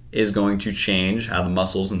movement is going to change how the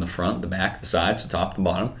muscles in the front, the back, the sides, the top, the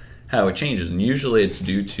bottom, how it changes. And usually it's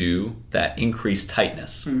due to that increased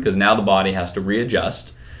tightness, because now the body has to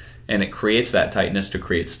readjust, and it creates that tightness to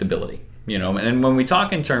create stability. And when we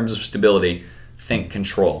talk in terms of stability, think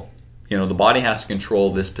control. The body has to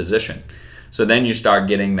control this position. So then you start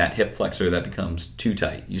getting that hip flexor that becomes too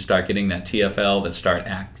tight. You start getting that TFL that start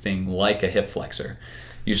acting like a hip flexor.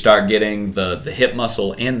 You start getting the hip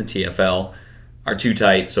muscle and the TFL are too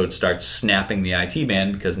tight, so it starts snapping the IT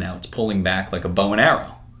band because now it's pulling back like a bow and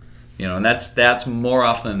arrow. And that's more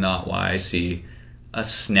often than not why I see a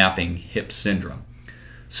snapping hip syndrome.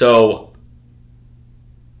 So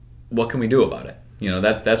what can we do about it?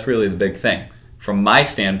 That's really the big thing. From my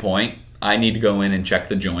standpoint, I need to go in and check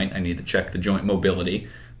the joint. I need to check the joint mobility.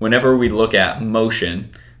 Whenever we look at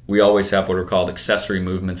motion, we always have what are called accessory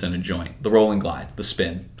movements in a joint. The roll and glide, the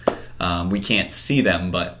spin. We can't see them,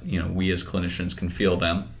 but we as clinicians can feel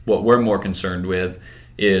them. What we're more concerned with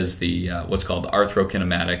is the what's called the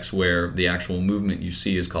arthrokinematics, where the actual movement you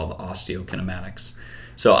see is called osteokinematics.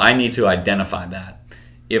 So I need to identify that.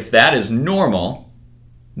 If that is normal,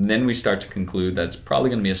 then we start to conclude that it's probably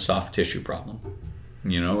going to be a soft tissue problem.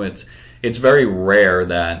 It's very rare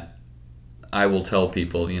that I will tell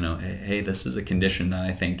people, hey, this is a condition that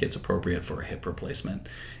I think it's appropriate for a hip replacement.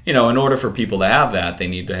 In order for people to have that, they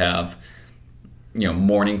need to have,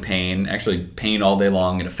 morning pain, actually pain all day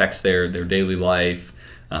long. It affects their daily life.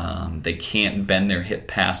 They can't bend their hip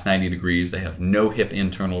past 90 degrees. They have no hip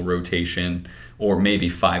internal rotation, or maybe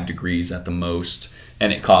 5 degrees at the most,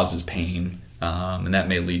 and it causes pain. And that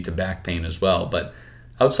may lead to back pain as well. But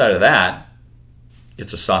outside of that,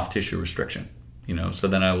 it's a soft tissue restriction. So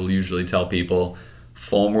then I will usually tell people,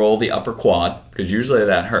 foam roll the upper quad, because usually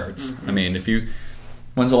that hurts. I mean,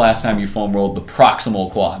 when's the last time you foam rolled the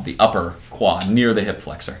proximal quad, the upper quad, near the hip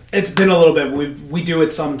flexor? It's been a little bit. We do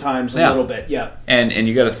it sometimes, a little bit, yeah. And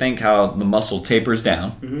you got to think how the muscle tapers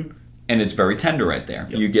down, and it's very tender right there.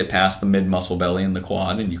 Yep. You get past the mid-muscle belly and the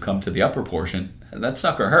quad, and you come to the upper portion, that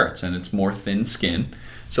sucker hurts, and it's more thin skin,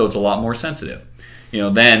 so it's a lot more sensitive.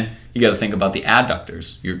 Then you got to think about the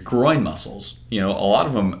adductors, your groin muscles. A lot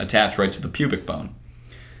of them attach right to the pubic bone.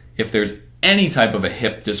 If there's any type of a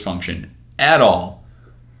hip dysfunction at all,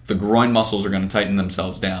 the groin muscles are going to tighten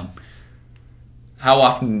themselves down. How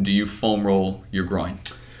often do you foam roll your groin?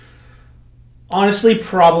 Honestly,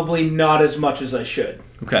 probably not as much as I should.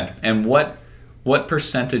 Okay, and what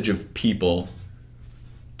percentage of people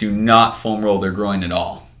do not foam roll their groin at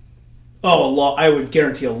all? Oh, I would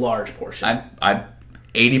guarantee a large portion.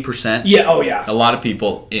 80%? Yeah, oh yeah. A lot of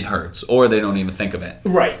people, it hurts, or they don't even think of it.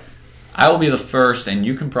 Right. I will be the first, and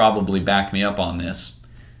you can probably back me up on this.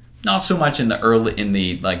 Not so much in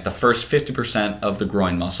the first 50% of the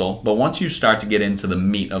groin muscle, but once you start to get into the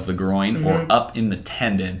meat of the groin or up in the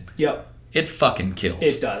tendon, it fucking kills.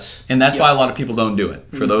 It does. And that's why a lot of people don't do it.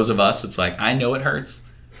 For those of us, it's like, I know it hurts.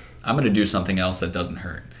 I'm going to do something else that doesn't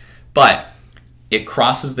hurt. But it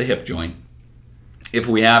crosses the hip joint. If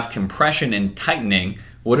we have compression and tightening,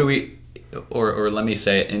 what do we, or let me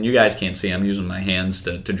say it, and you guys can't see, I'm using my hands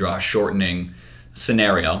to draw a shortening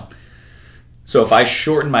scenario. So if I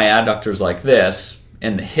shorten my adductors like this,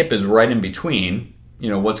 and the hip is right in between,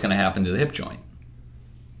 what's going to happen to the hip joint?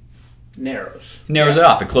 Narrows it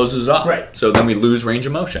off. It closes it off. Right. So then we lose range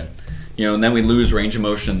of motion. And then we lose range of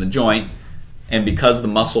motion in the joint, and because the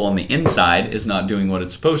muscle on the inside is not doing what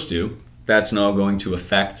it's supposed to, that's now going to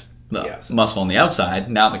affect muscle on the outside.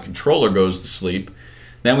 Now the controller goes to sleep.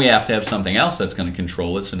 Then we have to have something else that's going to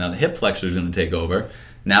control it. So now the hip flexor is going to take over.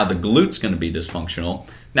 Now the glute's going to be dysfunctional.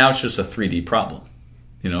 Now it's just a 3D problem,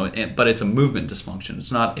 but it's a movement dysfunction.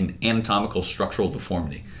 It's not an anatomical structural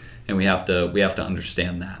deformity, and we have to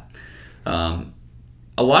understand that.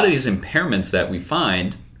 A lot of these impairments that we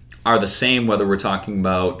find are the same whether we're talking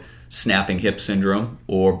about snapping hip syndrome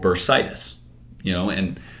or bursitis,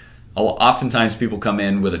 and oftentimes people come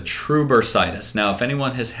in with a true bursitis. Now, if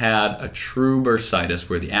anyone has had a true bursitis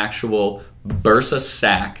where the actual bursa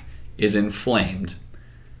sac is inflamed,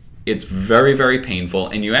 it's very, very painful,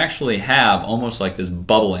 and you actually have almost like this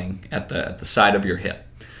bubbling at the side of your hip.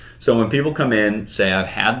 So when people come in, say, I've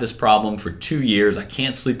had this problem for 2 years, I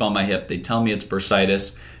can't sleep on my hip, they tell me it's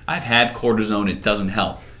bursitis, I've had cortisone, it doesn't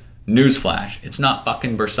help. Newsflash, it's not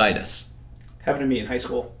fucking bursitis. Happened to me in high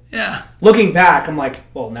school. Yeah. Looking back, I'm like,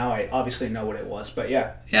 well, now I obviously know what it was, but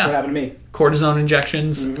yeah, that's what happened to me. Cortisone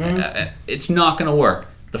injections, it's not going to work.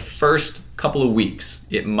 The first couple of weeks,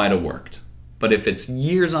 it might have worked. But if it's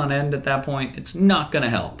years on end at that point, it's not going to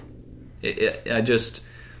help.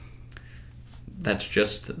 That's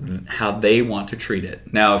just how they want to treat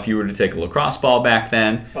it. Now, if you were to take a lacrosse ball back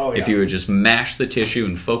then, if you would just mash the tissue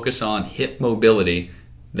and focus on hip mobility,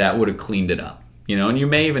 that would have cleaned it up. And you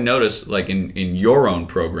may even notice, like in your own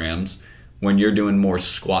programs, when you're doing more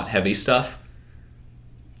squat heavy stuff,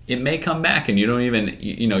 it may come back and you don't even,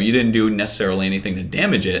 you didn't do necessarily anything to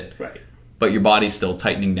damage it, right? But your body's still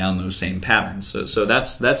tightening down those same patterns. So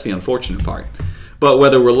that's the unfortunate part. But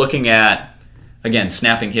whether we're looking at, again,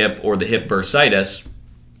 snapping hip or the hip bursitis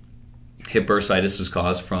is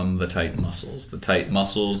caused from the tight muscles. The tight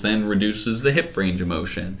muscles then reduces the hip range of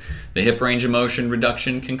motion. The hip range of motion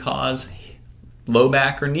reduction can cause low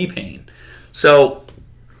back or knee pain. So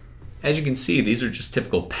as you can see, these are just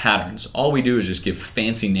typical patterns. All we do is just give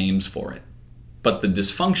fancy names for it. But the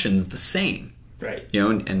dysfunction's the same. Right.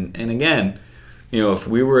 And again, if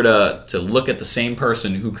we were to look at the same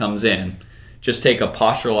person who comes in, just take a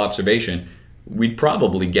postural observation, we'd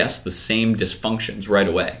probably guess the same dysfunctions right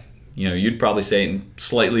away. You'd probably say it in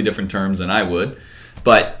slightly different terms than I would,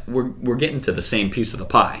 but we're getting to the same piece of the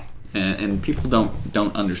pie, and people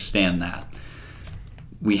don't understand that.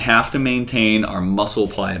 We have to maintain our muscle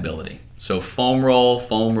pliability. So foam roll,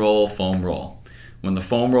 foam roll, foam roll. When the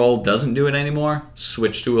foam roll doesn't do it anymore,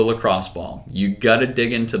 switch to a lacrosse ball. You got to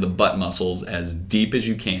dig into the butt muscles as deep as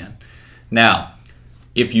you can. Now,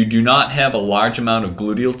 if you do not have a large amount of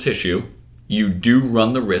gluteal tissue, you do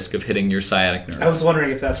run the risk of hitting your sciatic nerve. I was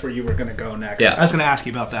wondering if that's where you were going to go next. Yeah. I was going to ask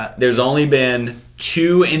you about that. There's only been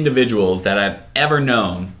 2 individuals that I've ever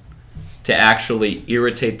known to actually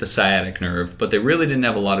irritate the sciatic nerve, but they really didn't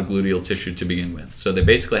have a lot of gluteal tissue to begin with. So they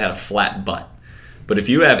basically had a flat butt. But if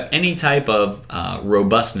you have any type of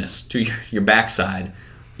robustness to your backside,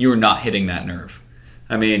 you are not hitting that nerve.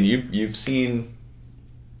 I mean, you've seen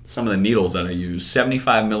some of the needles that I use,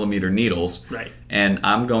 75 millimeter needles, right? And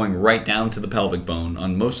I'm going right down to the pelvic bone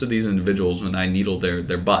on most of these individuals when I needle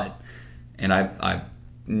their butt, and I've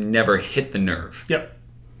never hit the nerve. Yep.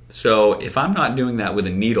 So if I'm not doing that with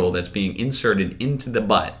a needle that's being inserted into the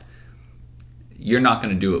butt, you're not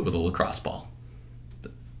going to do it with a lacrosse ball.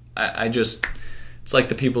 It's like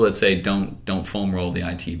the people that say don't foam roll the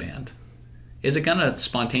IT band. Is it going to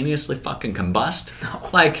spontaneously fucking combust? No.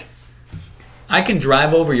 Like, I can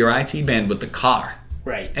drive over your IT band with the car.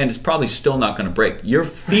 Right. And it's probably still not going to break. Your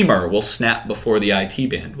femur will snap before the IT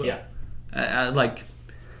band will. Yeah.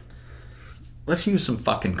 Let's use some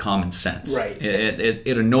fucking common sense. Right.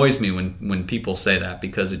 It annoys me when people say that,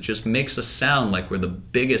 because it just makes us sound like we're the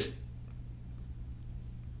biggest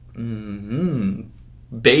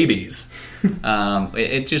babies.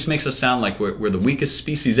 It just makes us sound like we're the weakest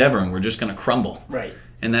species ever and we're just going to crumble. Right.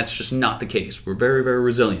 And that's just not the case. We're very, very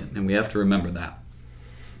resilient, and we have to remember that.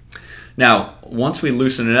 Now, once we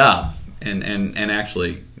loosen it up, and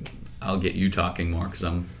actually, I'll get you talking more because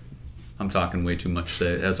I'm talking way too much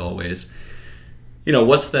as always.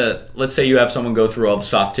 Let's say you have someone go through all the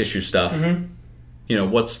soft tissue stuff.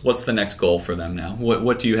 Mm-hmm. What's the next goal for them now?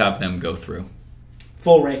 What do you have them go through?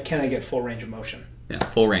 Full range. Can I get full range of motion? Yeah,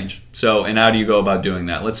 full range. So, and how do you go about doing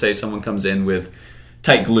that? Let's say someone comes in with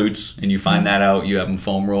tight glutes, and you find that out. You have them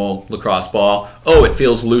foam roll, lacrosse ball. Oh, it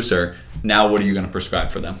feels looser. Now, what are you going to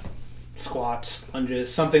prescribe for them? Squats,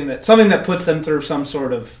 lunges, something that puts them through some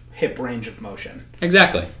sort of hip range of motion.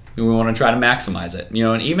 Exactly. We want to try to maximize it.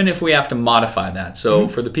 And even if we have to modify that. So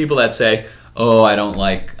for the people that say, "Oh, I don't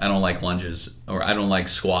like lunges," or "I don't like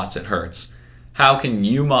squats, it hurts." How can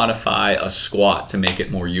you modify a squat to make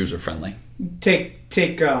it more user friendly? Take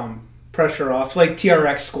pressure off. Like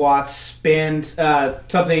TRX squats, band,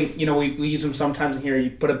 something, we use them sometimes in here.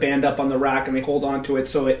 You put a band up on the rack and they hold on to it,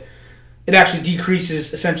 so it actually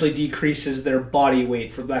essentially decreases their body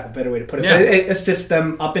weight, for lack of a better way to put it. Yeah. But it assists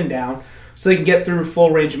them up and down so they can get through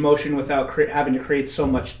full range of motion without having to create so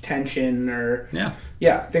much tension or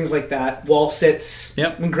things like that. Wall sits.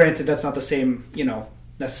 Yep. I mean, granted, that's not the same,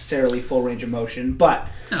 necessarily full range of motion, but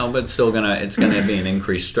no, but still it's gonna be an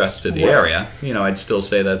increased stress to the area. I'd still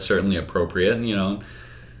say that's certainly appropriate.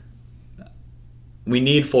 We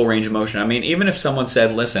need full range of motion. I mean, even if someone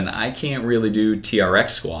said, "Listen, I can't really do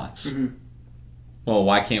TRX squats," well,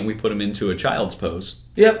 why can't we put them into a child's pose?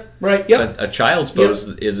 Yep. Right. Yep. A child's pose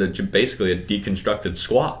is basically a deconstructed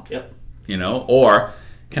squat. Yep. Or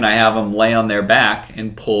can I have them lay on their back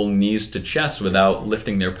and pull knees to chest without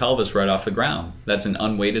lifting their pelvis right off the ground? That's an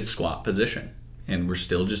unweighted squat position, and we're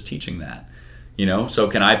still just teaching that. So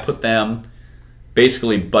can I put them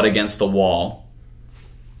basically butt against the wall,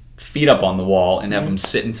 feet up on the wall, and have them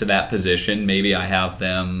sit into that position? Maybe I have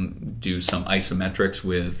them do some isometrics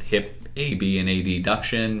with hip AB and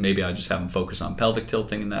adduction. Maybe I just have them focus on pelvic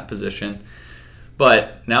tilting in that position.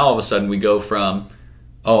 But now all of a sudden we go from,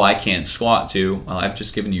 I can't squat, to, well, I've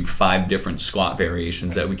just given you 5 different squat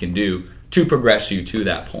variations that we can do to progress you to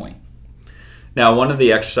that point. Now, one of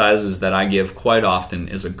the exercises that I give quite often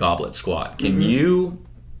is a goblet squat. Can you,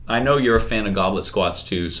 I know you're a fan of goblet squats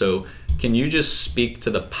too, so can you just speak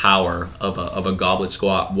to the power of a goblet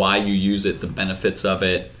squat, why you use it, the benefits of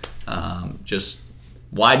it, just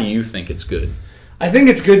why do you think it's good? I think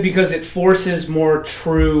it's good because it forces more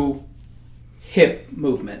true hip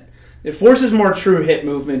movement. It forces more true hip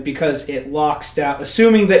movement because it locks down,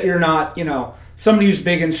 assuming that you're not, somebody who's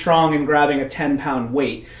big and strong and grabbing a 10-pound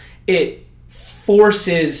weight. It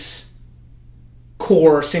forces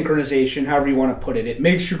core synchronization, however you want to put it. It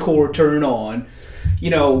makes your core turn on.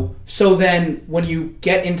 So then when you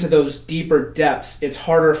get into those deeper depths, it's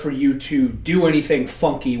harder for you to do anything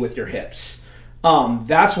funky with your hips.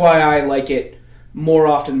 That's why I like it more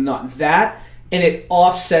often than not. That, and it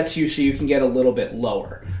offsets you so you can get a little bit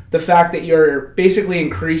lower. The fact that you're basically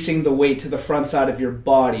increasing the weight to the front side of your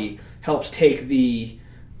body helps take the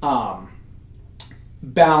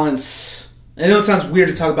balance. I know it sounds weird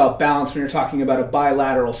to talk about balance when you're talking about a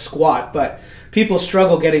bilateral squat, but people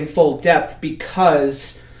struggle getting full depth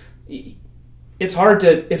because it's hard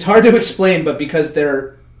to explain, but because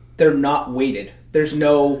they're not weighted. There's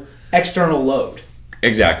no external load.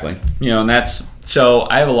 Exactly. And that's, so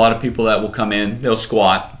I have a lot of people that will come in, they'll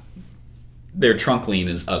squat, their trunk lean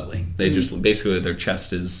is ugly. They just, basically their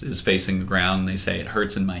chest is facing the ground, and they say, it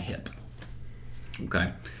hurts in my hip.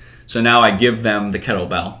 Okay. So now I give them the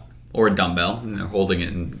kettlebell or a dumbbell, and they're holding it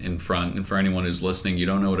in front. And for anyone who's listening, you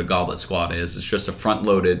don't know what a goblet squat is. It's just a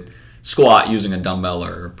front-loaded squat using a dumbbell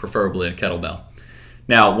or preferably a kettlebell.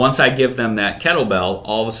 Now, once I give them that kettlebell,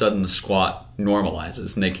 all of a sudden the squat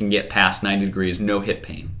normalizes, and they can get past 90 degrees, no hip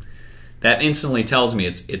pain. That instantly tells me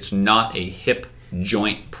it's not a hip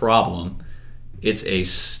joint problem. It's a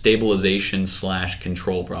stabilization /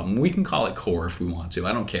 control problem. We can call it core if we want to.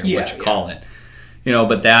 I don't care what you call it.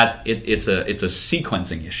 But that it's a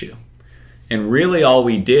sequencing issue. And really all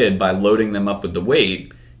we did by loading them up with the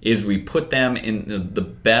weight is we put them in the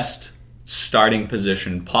best starting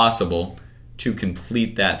position possible to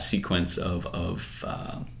complete that sequence of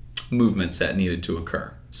movements that needed to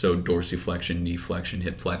occur. So dorsiflexion, knee flexion,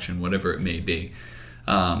 hip flexion, whatever it may be.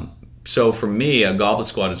 So for me, a goblet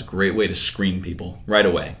squat is a great way to screen people right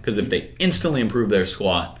away. Because if they instantly improve their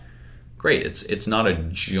squat, great. It's not a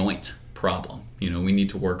joint problem. We need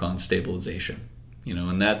to work on stabilization.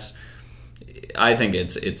 And that's, I think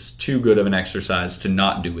it's too good of an exercise to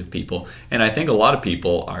not do with people. And I think a lot of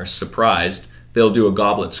people are surprised. They'll do a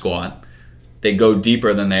goblet squat. They go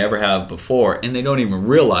deeper than they ever have before, and they don't even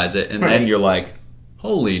realize it. And then you're like,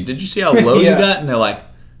 holy, did you see how low you got? And they're like,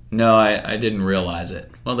 no, I didn't realize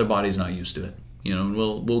it. Well, their body's not used to it.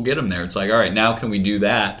 We'll get them there. It's like, all right, now can we do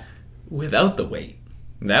that without the weight?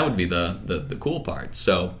 That would be the cool part.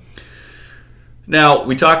 So now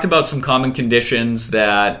we talked about some common conditions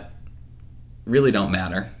that really don't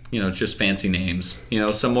matter. It's just fancy names.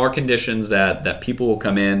 Some more conditions that people will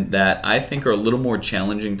come in that I think are a little more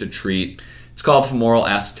challenging to treat. It's called femoral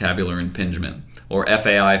acetabular impingement, or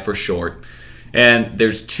FAI for short. And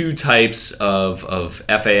there's 2 types of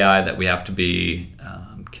FAI that we have to be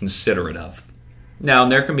considerate of. Now,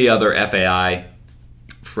 there can be other FAI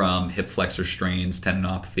from hip flexor strains,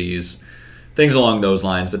 tendinopathies, things along those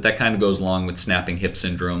lines, but that kind of goes along with snapping hip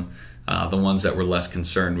syndrome, the ones that we're less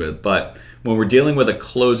concerned with. But when we're dealing with a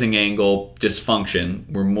closing angle dysfunction,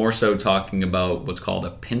 we're more so talking about what's called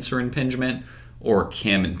a pincer impingement or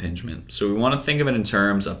cam impingement. So we want to think of it in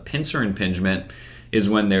terms of pincer impingement is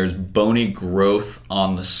when there's bony growth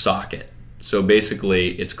on the socket. So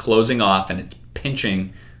basically it's closing off and it's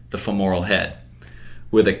pinching the femoral head.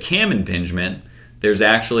 With a cam impingement, there's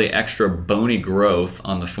actually extra bony growth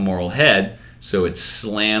on the femoral head, so it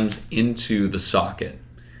slams into the socket.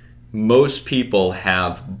 Most people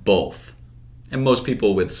have both, and most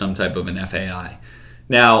people with some type of an FAI.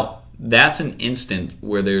 Now, that's an instant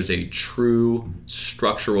where there's a true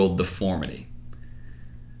structural deformity.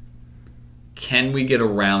 Can we get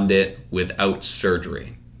around it without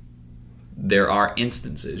surgery? There are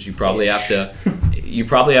instances. You probably have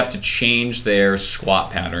to change their squat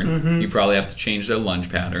pattern. Mm-hmm. You probably have to change their lunge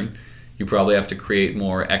pattern. You probably have to create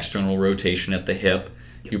more external rotation at the hip.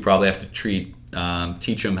 You probably have to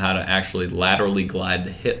teach them how to actually laterally glide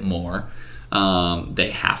the hip more.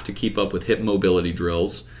 They have to keep up with hip mobility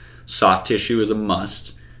drills. Soft tissue is a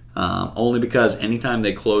must, only because anytime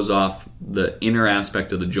they close off the inner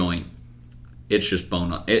aspect of the joint, it's just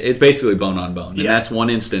bone on. It's basically bone on bone, and that's one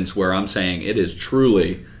instance where I'm saying it is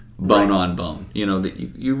truly bone on bone. You know, that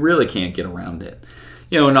you really can't get around it.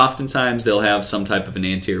 You know, and oftentimes they'll have some type of an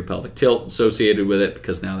anterior pelvic tilt associated with it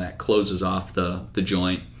because now that closes off the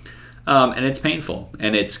joint, and it's painful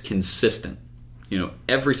and it's consistent. You know,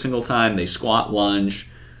 every single time they squat, lunge,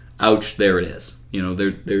 ouch, there it is. You know,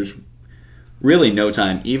 there's really no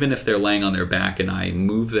time, even if they're laying on their back and I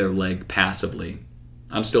move their leg passively,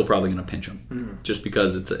 I'm still probably going to pinch them just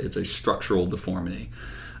because it's a structural deformity.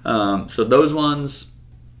 So those ones,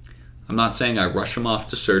 I'm not saying I rush them off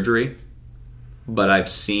to surgery, but I've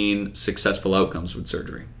seen successful outcomes with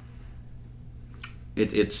surgery.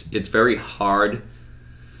 It's very hard.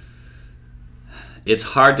 It's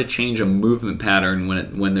hard to change a movement pattern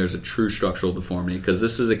when there's a true structural deformity, because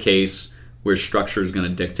this is a case where structure is going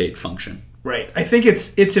to dictate function. Right. I think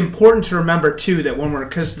it's important to remember too that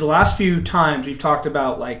because the last few times we've talked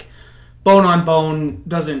about like bone on bone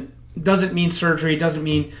doesn't mean surgery, doesn't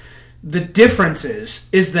mean the difference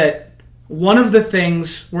is that one of the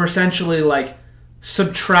things we're essentially like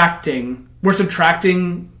subtracting,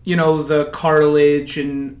 you know, the cartilage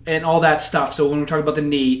and all that stuff. So when we're talking about the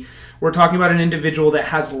knee, we're talking about an individual that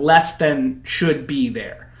has less than should be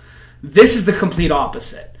there. This is the complete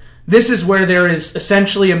opposite. This is where there is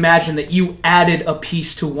essentially, imagine that you added a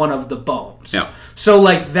piece to one of the bones. Yeah. So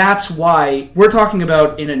like that's why we're talking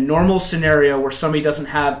about in a normal scenario where somebody doesn't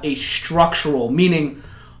have a structural, meaning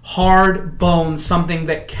hard bone, something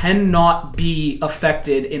that cannot be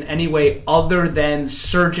affected in any way other than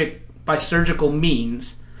by surgical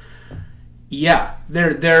means. Yeah,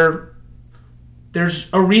 there's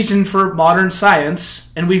a reason for modern science,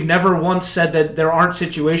 and we've never once said that there aren't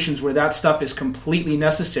situations where that stuff is completely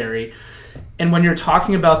necessary. And when you're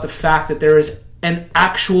talking about the fact that there is an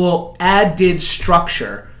actual added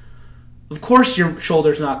structure, of course your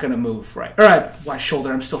shoulder's not going to move right. Why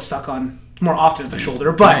shoulder? I'm still stuck on more often at the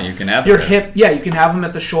shoulder, but you can have your hip. Yeah, you can have them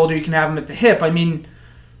at the shoulder. You can have them at the hip. I mean,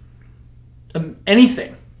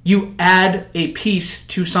 anything. You add a piece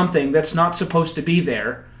to something that's not supposed to be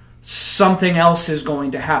there, something else is going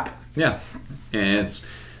to happen. Yeah, and it's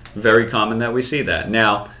very common that we see that.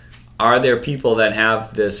 Now, are there people that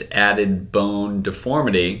have this added bone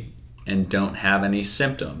deformity and don't have any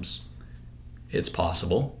symptoms? It's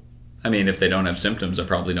possible. I mean, if they don't have symptoms, I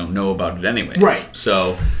probably don't know about it anyways. Right.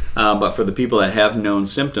 So, but for the people that have known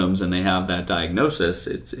symptoms and they have that diagnosis,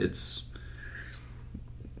 it's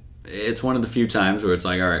one of the few times where it's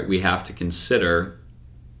like, all right, we have to consider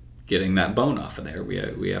getting that bone off of there.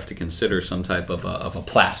 We have to consider some type of a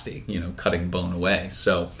plasty, you know, cutting bone away.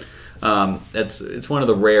 So it's one of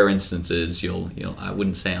the rare instances I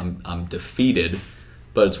wouldn't say I'm defeated,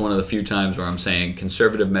 but it's one of the few times where I'm saying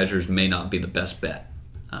conservative measures may not be the best bet.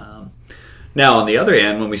 Now, on the other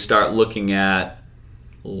hand, when we start looking at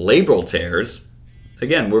labral tears,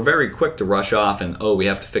 again, we're very quick to rush off and, we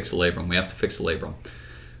have to fix the labrum. We have to fix the labrum.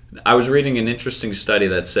 I was reading an interesting study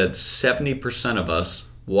that said 70% of us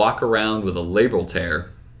walk around with a labral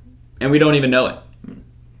tear and we don't even know it.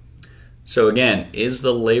 So again, is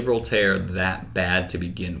the labral tear that bad to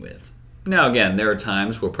begin with? Now again, there are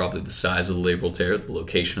times where probably the size of the labral tear, the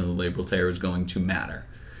location of the labral tear is going to matter.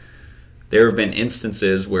 There have been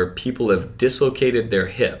instances where people have dislocated their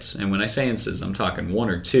hips, and when I say instances, I'm talking one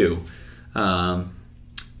or two,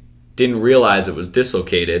 didn't realize it was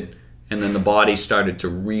dislocated, and then the body started to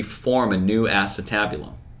reform a new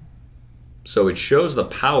acetabulum. So it shows the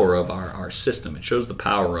power of our system. It shows the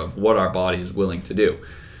power of what our body is willing to do.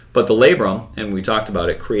 But the labrum, and we talked about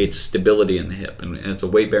it, creates stability in the hip, and it's a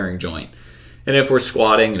weight-bearing joint. And if we're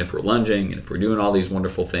squatting, and if we're lunging, and if we're doing all these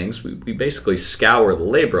wonderful things, we basically scour the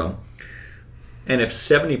labrum. And if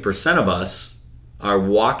 70% of us are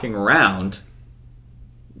walking around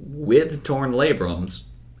with torn labrums,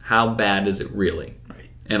 how bad is it really? Right.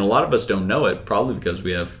 And a lot of us don't know it, probably because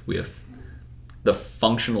we have the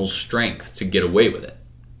functional strength to get away with it.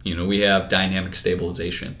 We have dynamic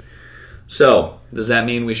stabilization. So, does that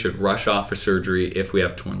mean we should rush off for surgery if we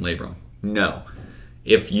have torn labrum? No.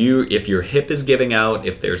 If your hip is giving out,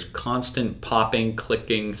 if there's constant popping,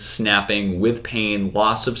 clicking, snapping with pain,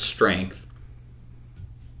 loss of strength,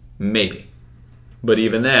 maybe. But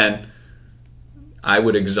even then, I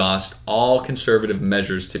would exhaust all conservative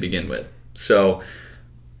measures to begin with. So,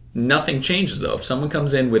 nothing changes though. If someone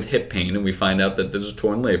comes in with hip pain and we find out that there's a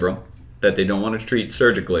torn labrum that they don't want to treat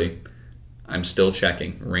surgically, I'm still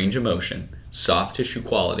checking range of motion, soft tissue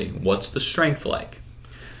quality, what's the strength like?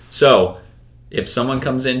 So if someone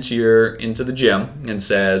comes into the gym and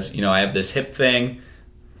says, I have this hip thing,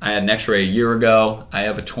 I had an x-ray a year ago, I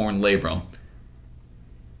have a torn labrum,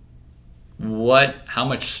 how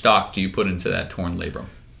much stock do you put into that torn labrum?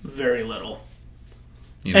 Very little.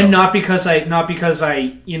 And not because I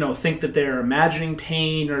think that they're imagining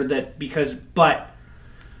pain or that but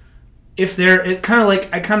if they're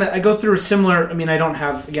I go through a similar, I don't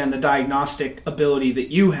have again the diagnostic ability that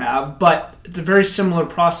you have, but it's a very similar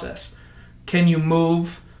process. Can you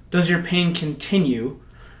move? Does your pain continue?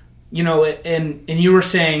 And you were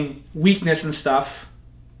saying weakness and stuff.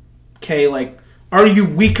 Okay, are you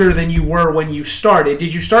weaker than you were when you started?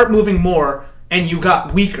 Did you start moving more and you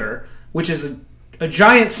got weaker, which is a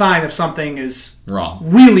giant sign of something is wrong,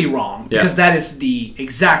 really wrong, because that is the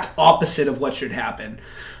exact opposite of what should happen.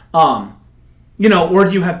 Or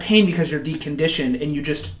do you have pain because you're deconditioned and you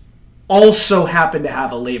just also happen to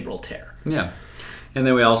have a labral tear? Yeah. And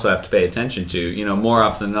then we also have to pay attention to, more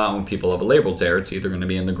often than not when people have a labral tear, it's either going to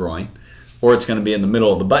be in the groin or it's going to be in the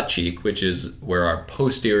middle of the butt cheek, which is where our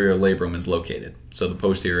posterior labrum is located. So the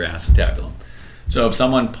posterior acetabulum. So if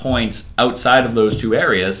someone points outside of those two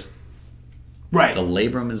areas, right, the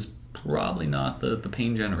labrum is probably not the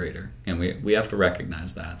pain generator. And we have to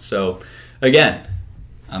recognize that. So again,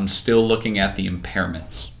 I'm still looking at the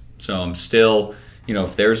impairments. So I'm still,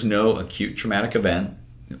 if there's no acute traumatic event,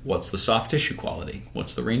 what's the soft tissue quality?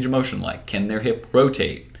 What's the range of motion like? Can their hip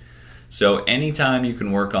rotate? So anytime you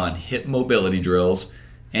can work on hip mobility drills,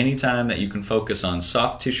 anytime that you can focus on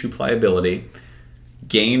soft tissue pliability,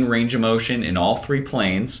 gain range of motion in all three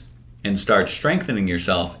planes, and start strengthening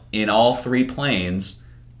yourself in all three planes,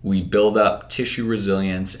 we build up tissue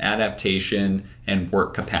resilience, adaptation, and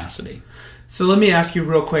work capacity. So let me ask you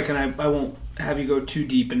real quick, and I won't have you go too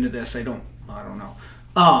deep into this. I don't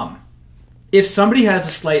know. If somebody has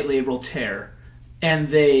a slight labral tear and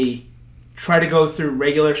they try to go through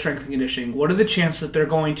regular strength and conditioning, what are the chances that they're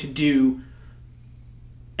going to do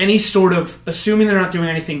any sort of, assuming they're not doing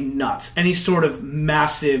anything nuts, any sort of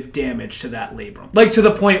massive damage to that labrum? Like to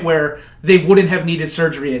the point where they wouldn't have needed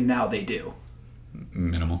surgery and now they do.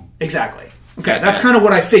 Minimal. Exactly. Okay, that's kind of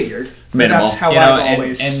what I figured. Minimal. That's how I've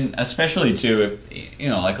always... And especially, too,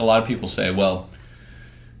 if, like a lot of people say, well,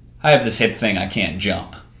 I have this hip thing, I can't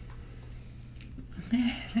jump.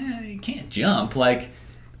 You can't jump.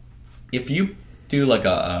 If you do like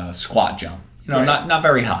a squat jump, right, not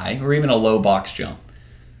very high, or even a low box jump,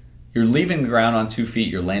 you're leaving the ground on 2 feet,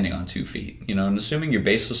 you're landing on 2 feet. And assuming your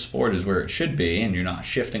base of support is where it should be and you're not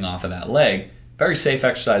shifting off of that leg, very safe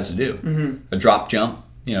exercise to do. Mm-hmm. A drop jump,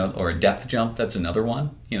 or a depth jump, that's another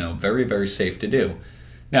one, very, very safe to do.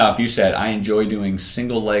 Now, if you said, I enjoy doing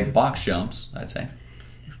single leg box jumps, I'd say,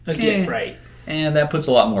 okay, right. And that puts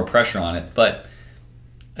a lot more pressure on it. But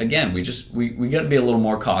again, we got to be a little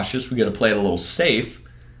more cautious. We got to play it a little safe.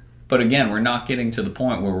 But again, we're not getting to the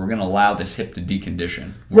point where we're going to allow this hip to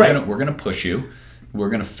decondition. We're going to push you. We're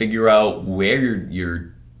going to figure out where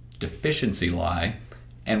your deficiency lie,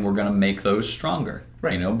 and we're going to make those stronger.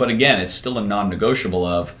 Right. But again, it's still a non-negotiable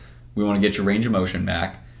of we want to get your range of motion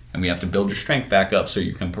back, and we have to build your strength back up so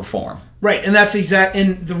you can perform. Right, and that's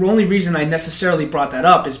and the only reason I necessarily brought that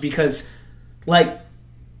up is because,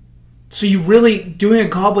 so you really doing a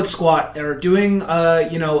goblet squat or doing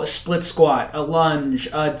a split squat, a lunge,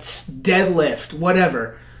 a deadlift,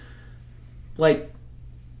 whatever.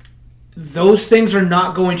 Those things are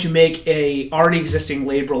not going to make a already existing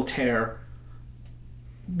labral tear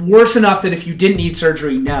worse enough that if you didn't need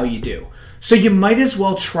surgery, now you do. So you might as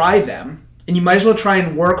well try them, and you might as well try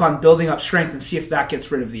and work on building up strength and see if that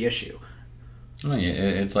gets rid of the issue. Oh, yeah,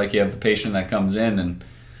 it's like you have the patient that comes in and,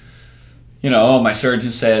 my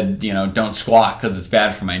surgeon said, don't squat because it's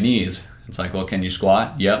bad for my knees. It's like, well, can you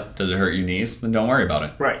squat? Yep. Does it hurt your knees? Then don't worry about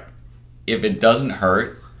it. Right. If it doesn't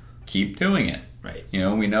hurt, keep doing it. Right.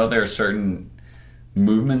 We know there are certain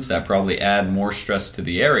movements that probably add more stress to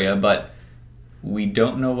the area, but we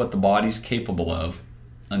don't know what the body's capable of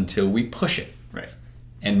until we push it. Right.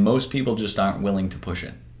 And most people just aren't willing to push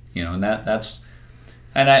it. And that's...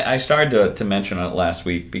 And I started to mention it last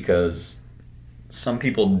week because some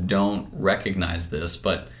people don't recognize this,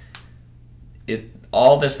 but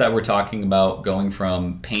all this that we're talking about, going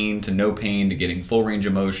from pain to no pain to getting full range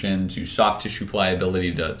of motion to soft tissue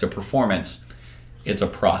pliability to performance, it's a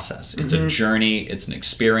process. It's a journey. It's an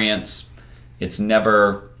experience. It's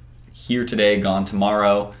never here today, gone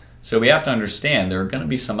tomorrow. So we have to understand there are going to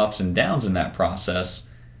be some ups and downs in that process.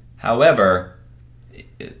 However,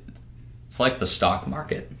 it's like the stock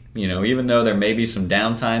market. Even though there may be some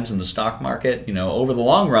downtimes in the stock market, over the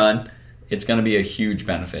long run, it's going to be a huge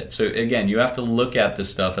benefit. So again, you have to look at this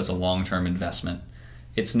stuff as a long-term investment.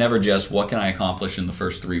 It's never just what can I accomplish in the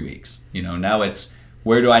first 3 weeks. Now it's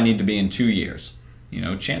where do I need to be in 2 years.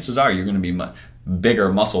 Chances are you're going to be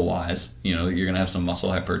bigger muscle-wise. You're going to have some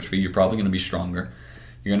muscle hypertrophy. You're probably going to be stronger.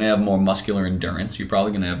 You're going to have more muscular endurance. You're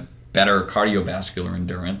probably going to have better cardiovascular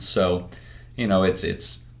endurance. So,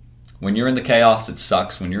 it's when you're in the chaos, it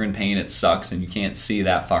sucks. When you're in pain, it sucks, and you can't see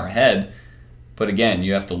that far ahead. But again,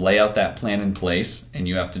 you have to lay out that plan in place, and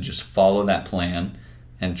you have to just follow that plan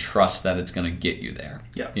and trust that it's going to get you there.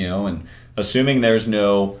 Yeah. And assuming there's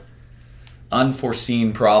no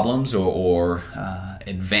unforeseen problems or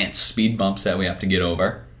advanced speed bumps that we have to get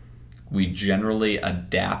over, we generally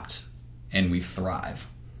adapt and we thrive.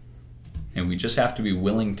 And we just have to be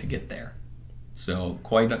willing to get there. So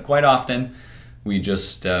quite often, we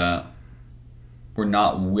just we're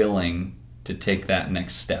not willing to take that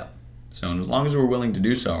next step. So as long as we're willing to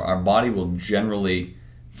do so, our body will generally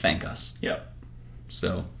thank us. Yep.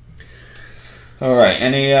 So, all right.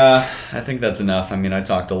 I think that's enough. I mean, I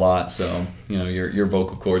talked a lot, so your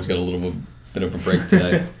vocal cords got a little bit of a break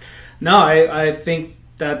today. No, I think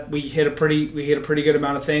that we hit a pretty good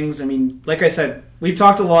amount of things. I mean, like I said, we've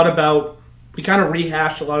talked a lot about. We kind of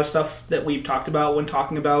rehashed a lot of stuff that we've talked about when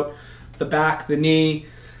talking about the back, the knee,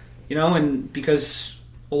 and because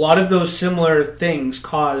a lot of those similar things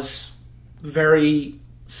cause very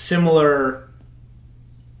similar,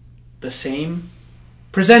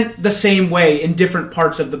 present the same way in different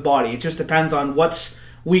parts of the body. It just depends on what's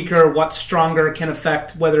weaker, what's stronger, can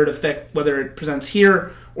affect whether it presents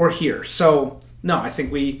here or here. So, no, I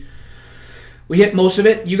think we hit most of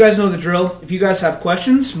it. You guys know the drill. If you guys have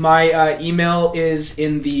questions, my email is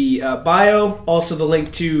in the bio. Also, the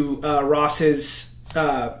link to Ross's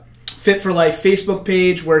Fit for Life Facebook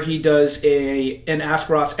page, where he does an Ask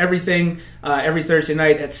Ross Everything every Thursday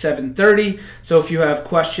night at 7:30. So if you have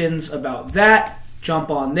questions about that, jump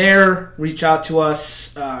on there, reach out to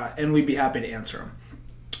us, and we'd be happy to answer them.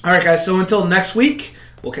 All right, guys. So until next week,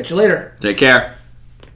 we'll catch you later. Take care.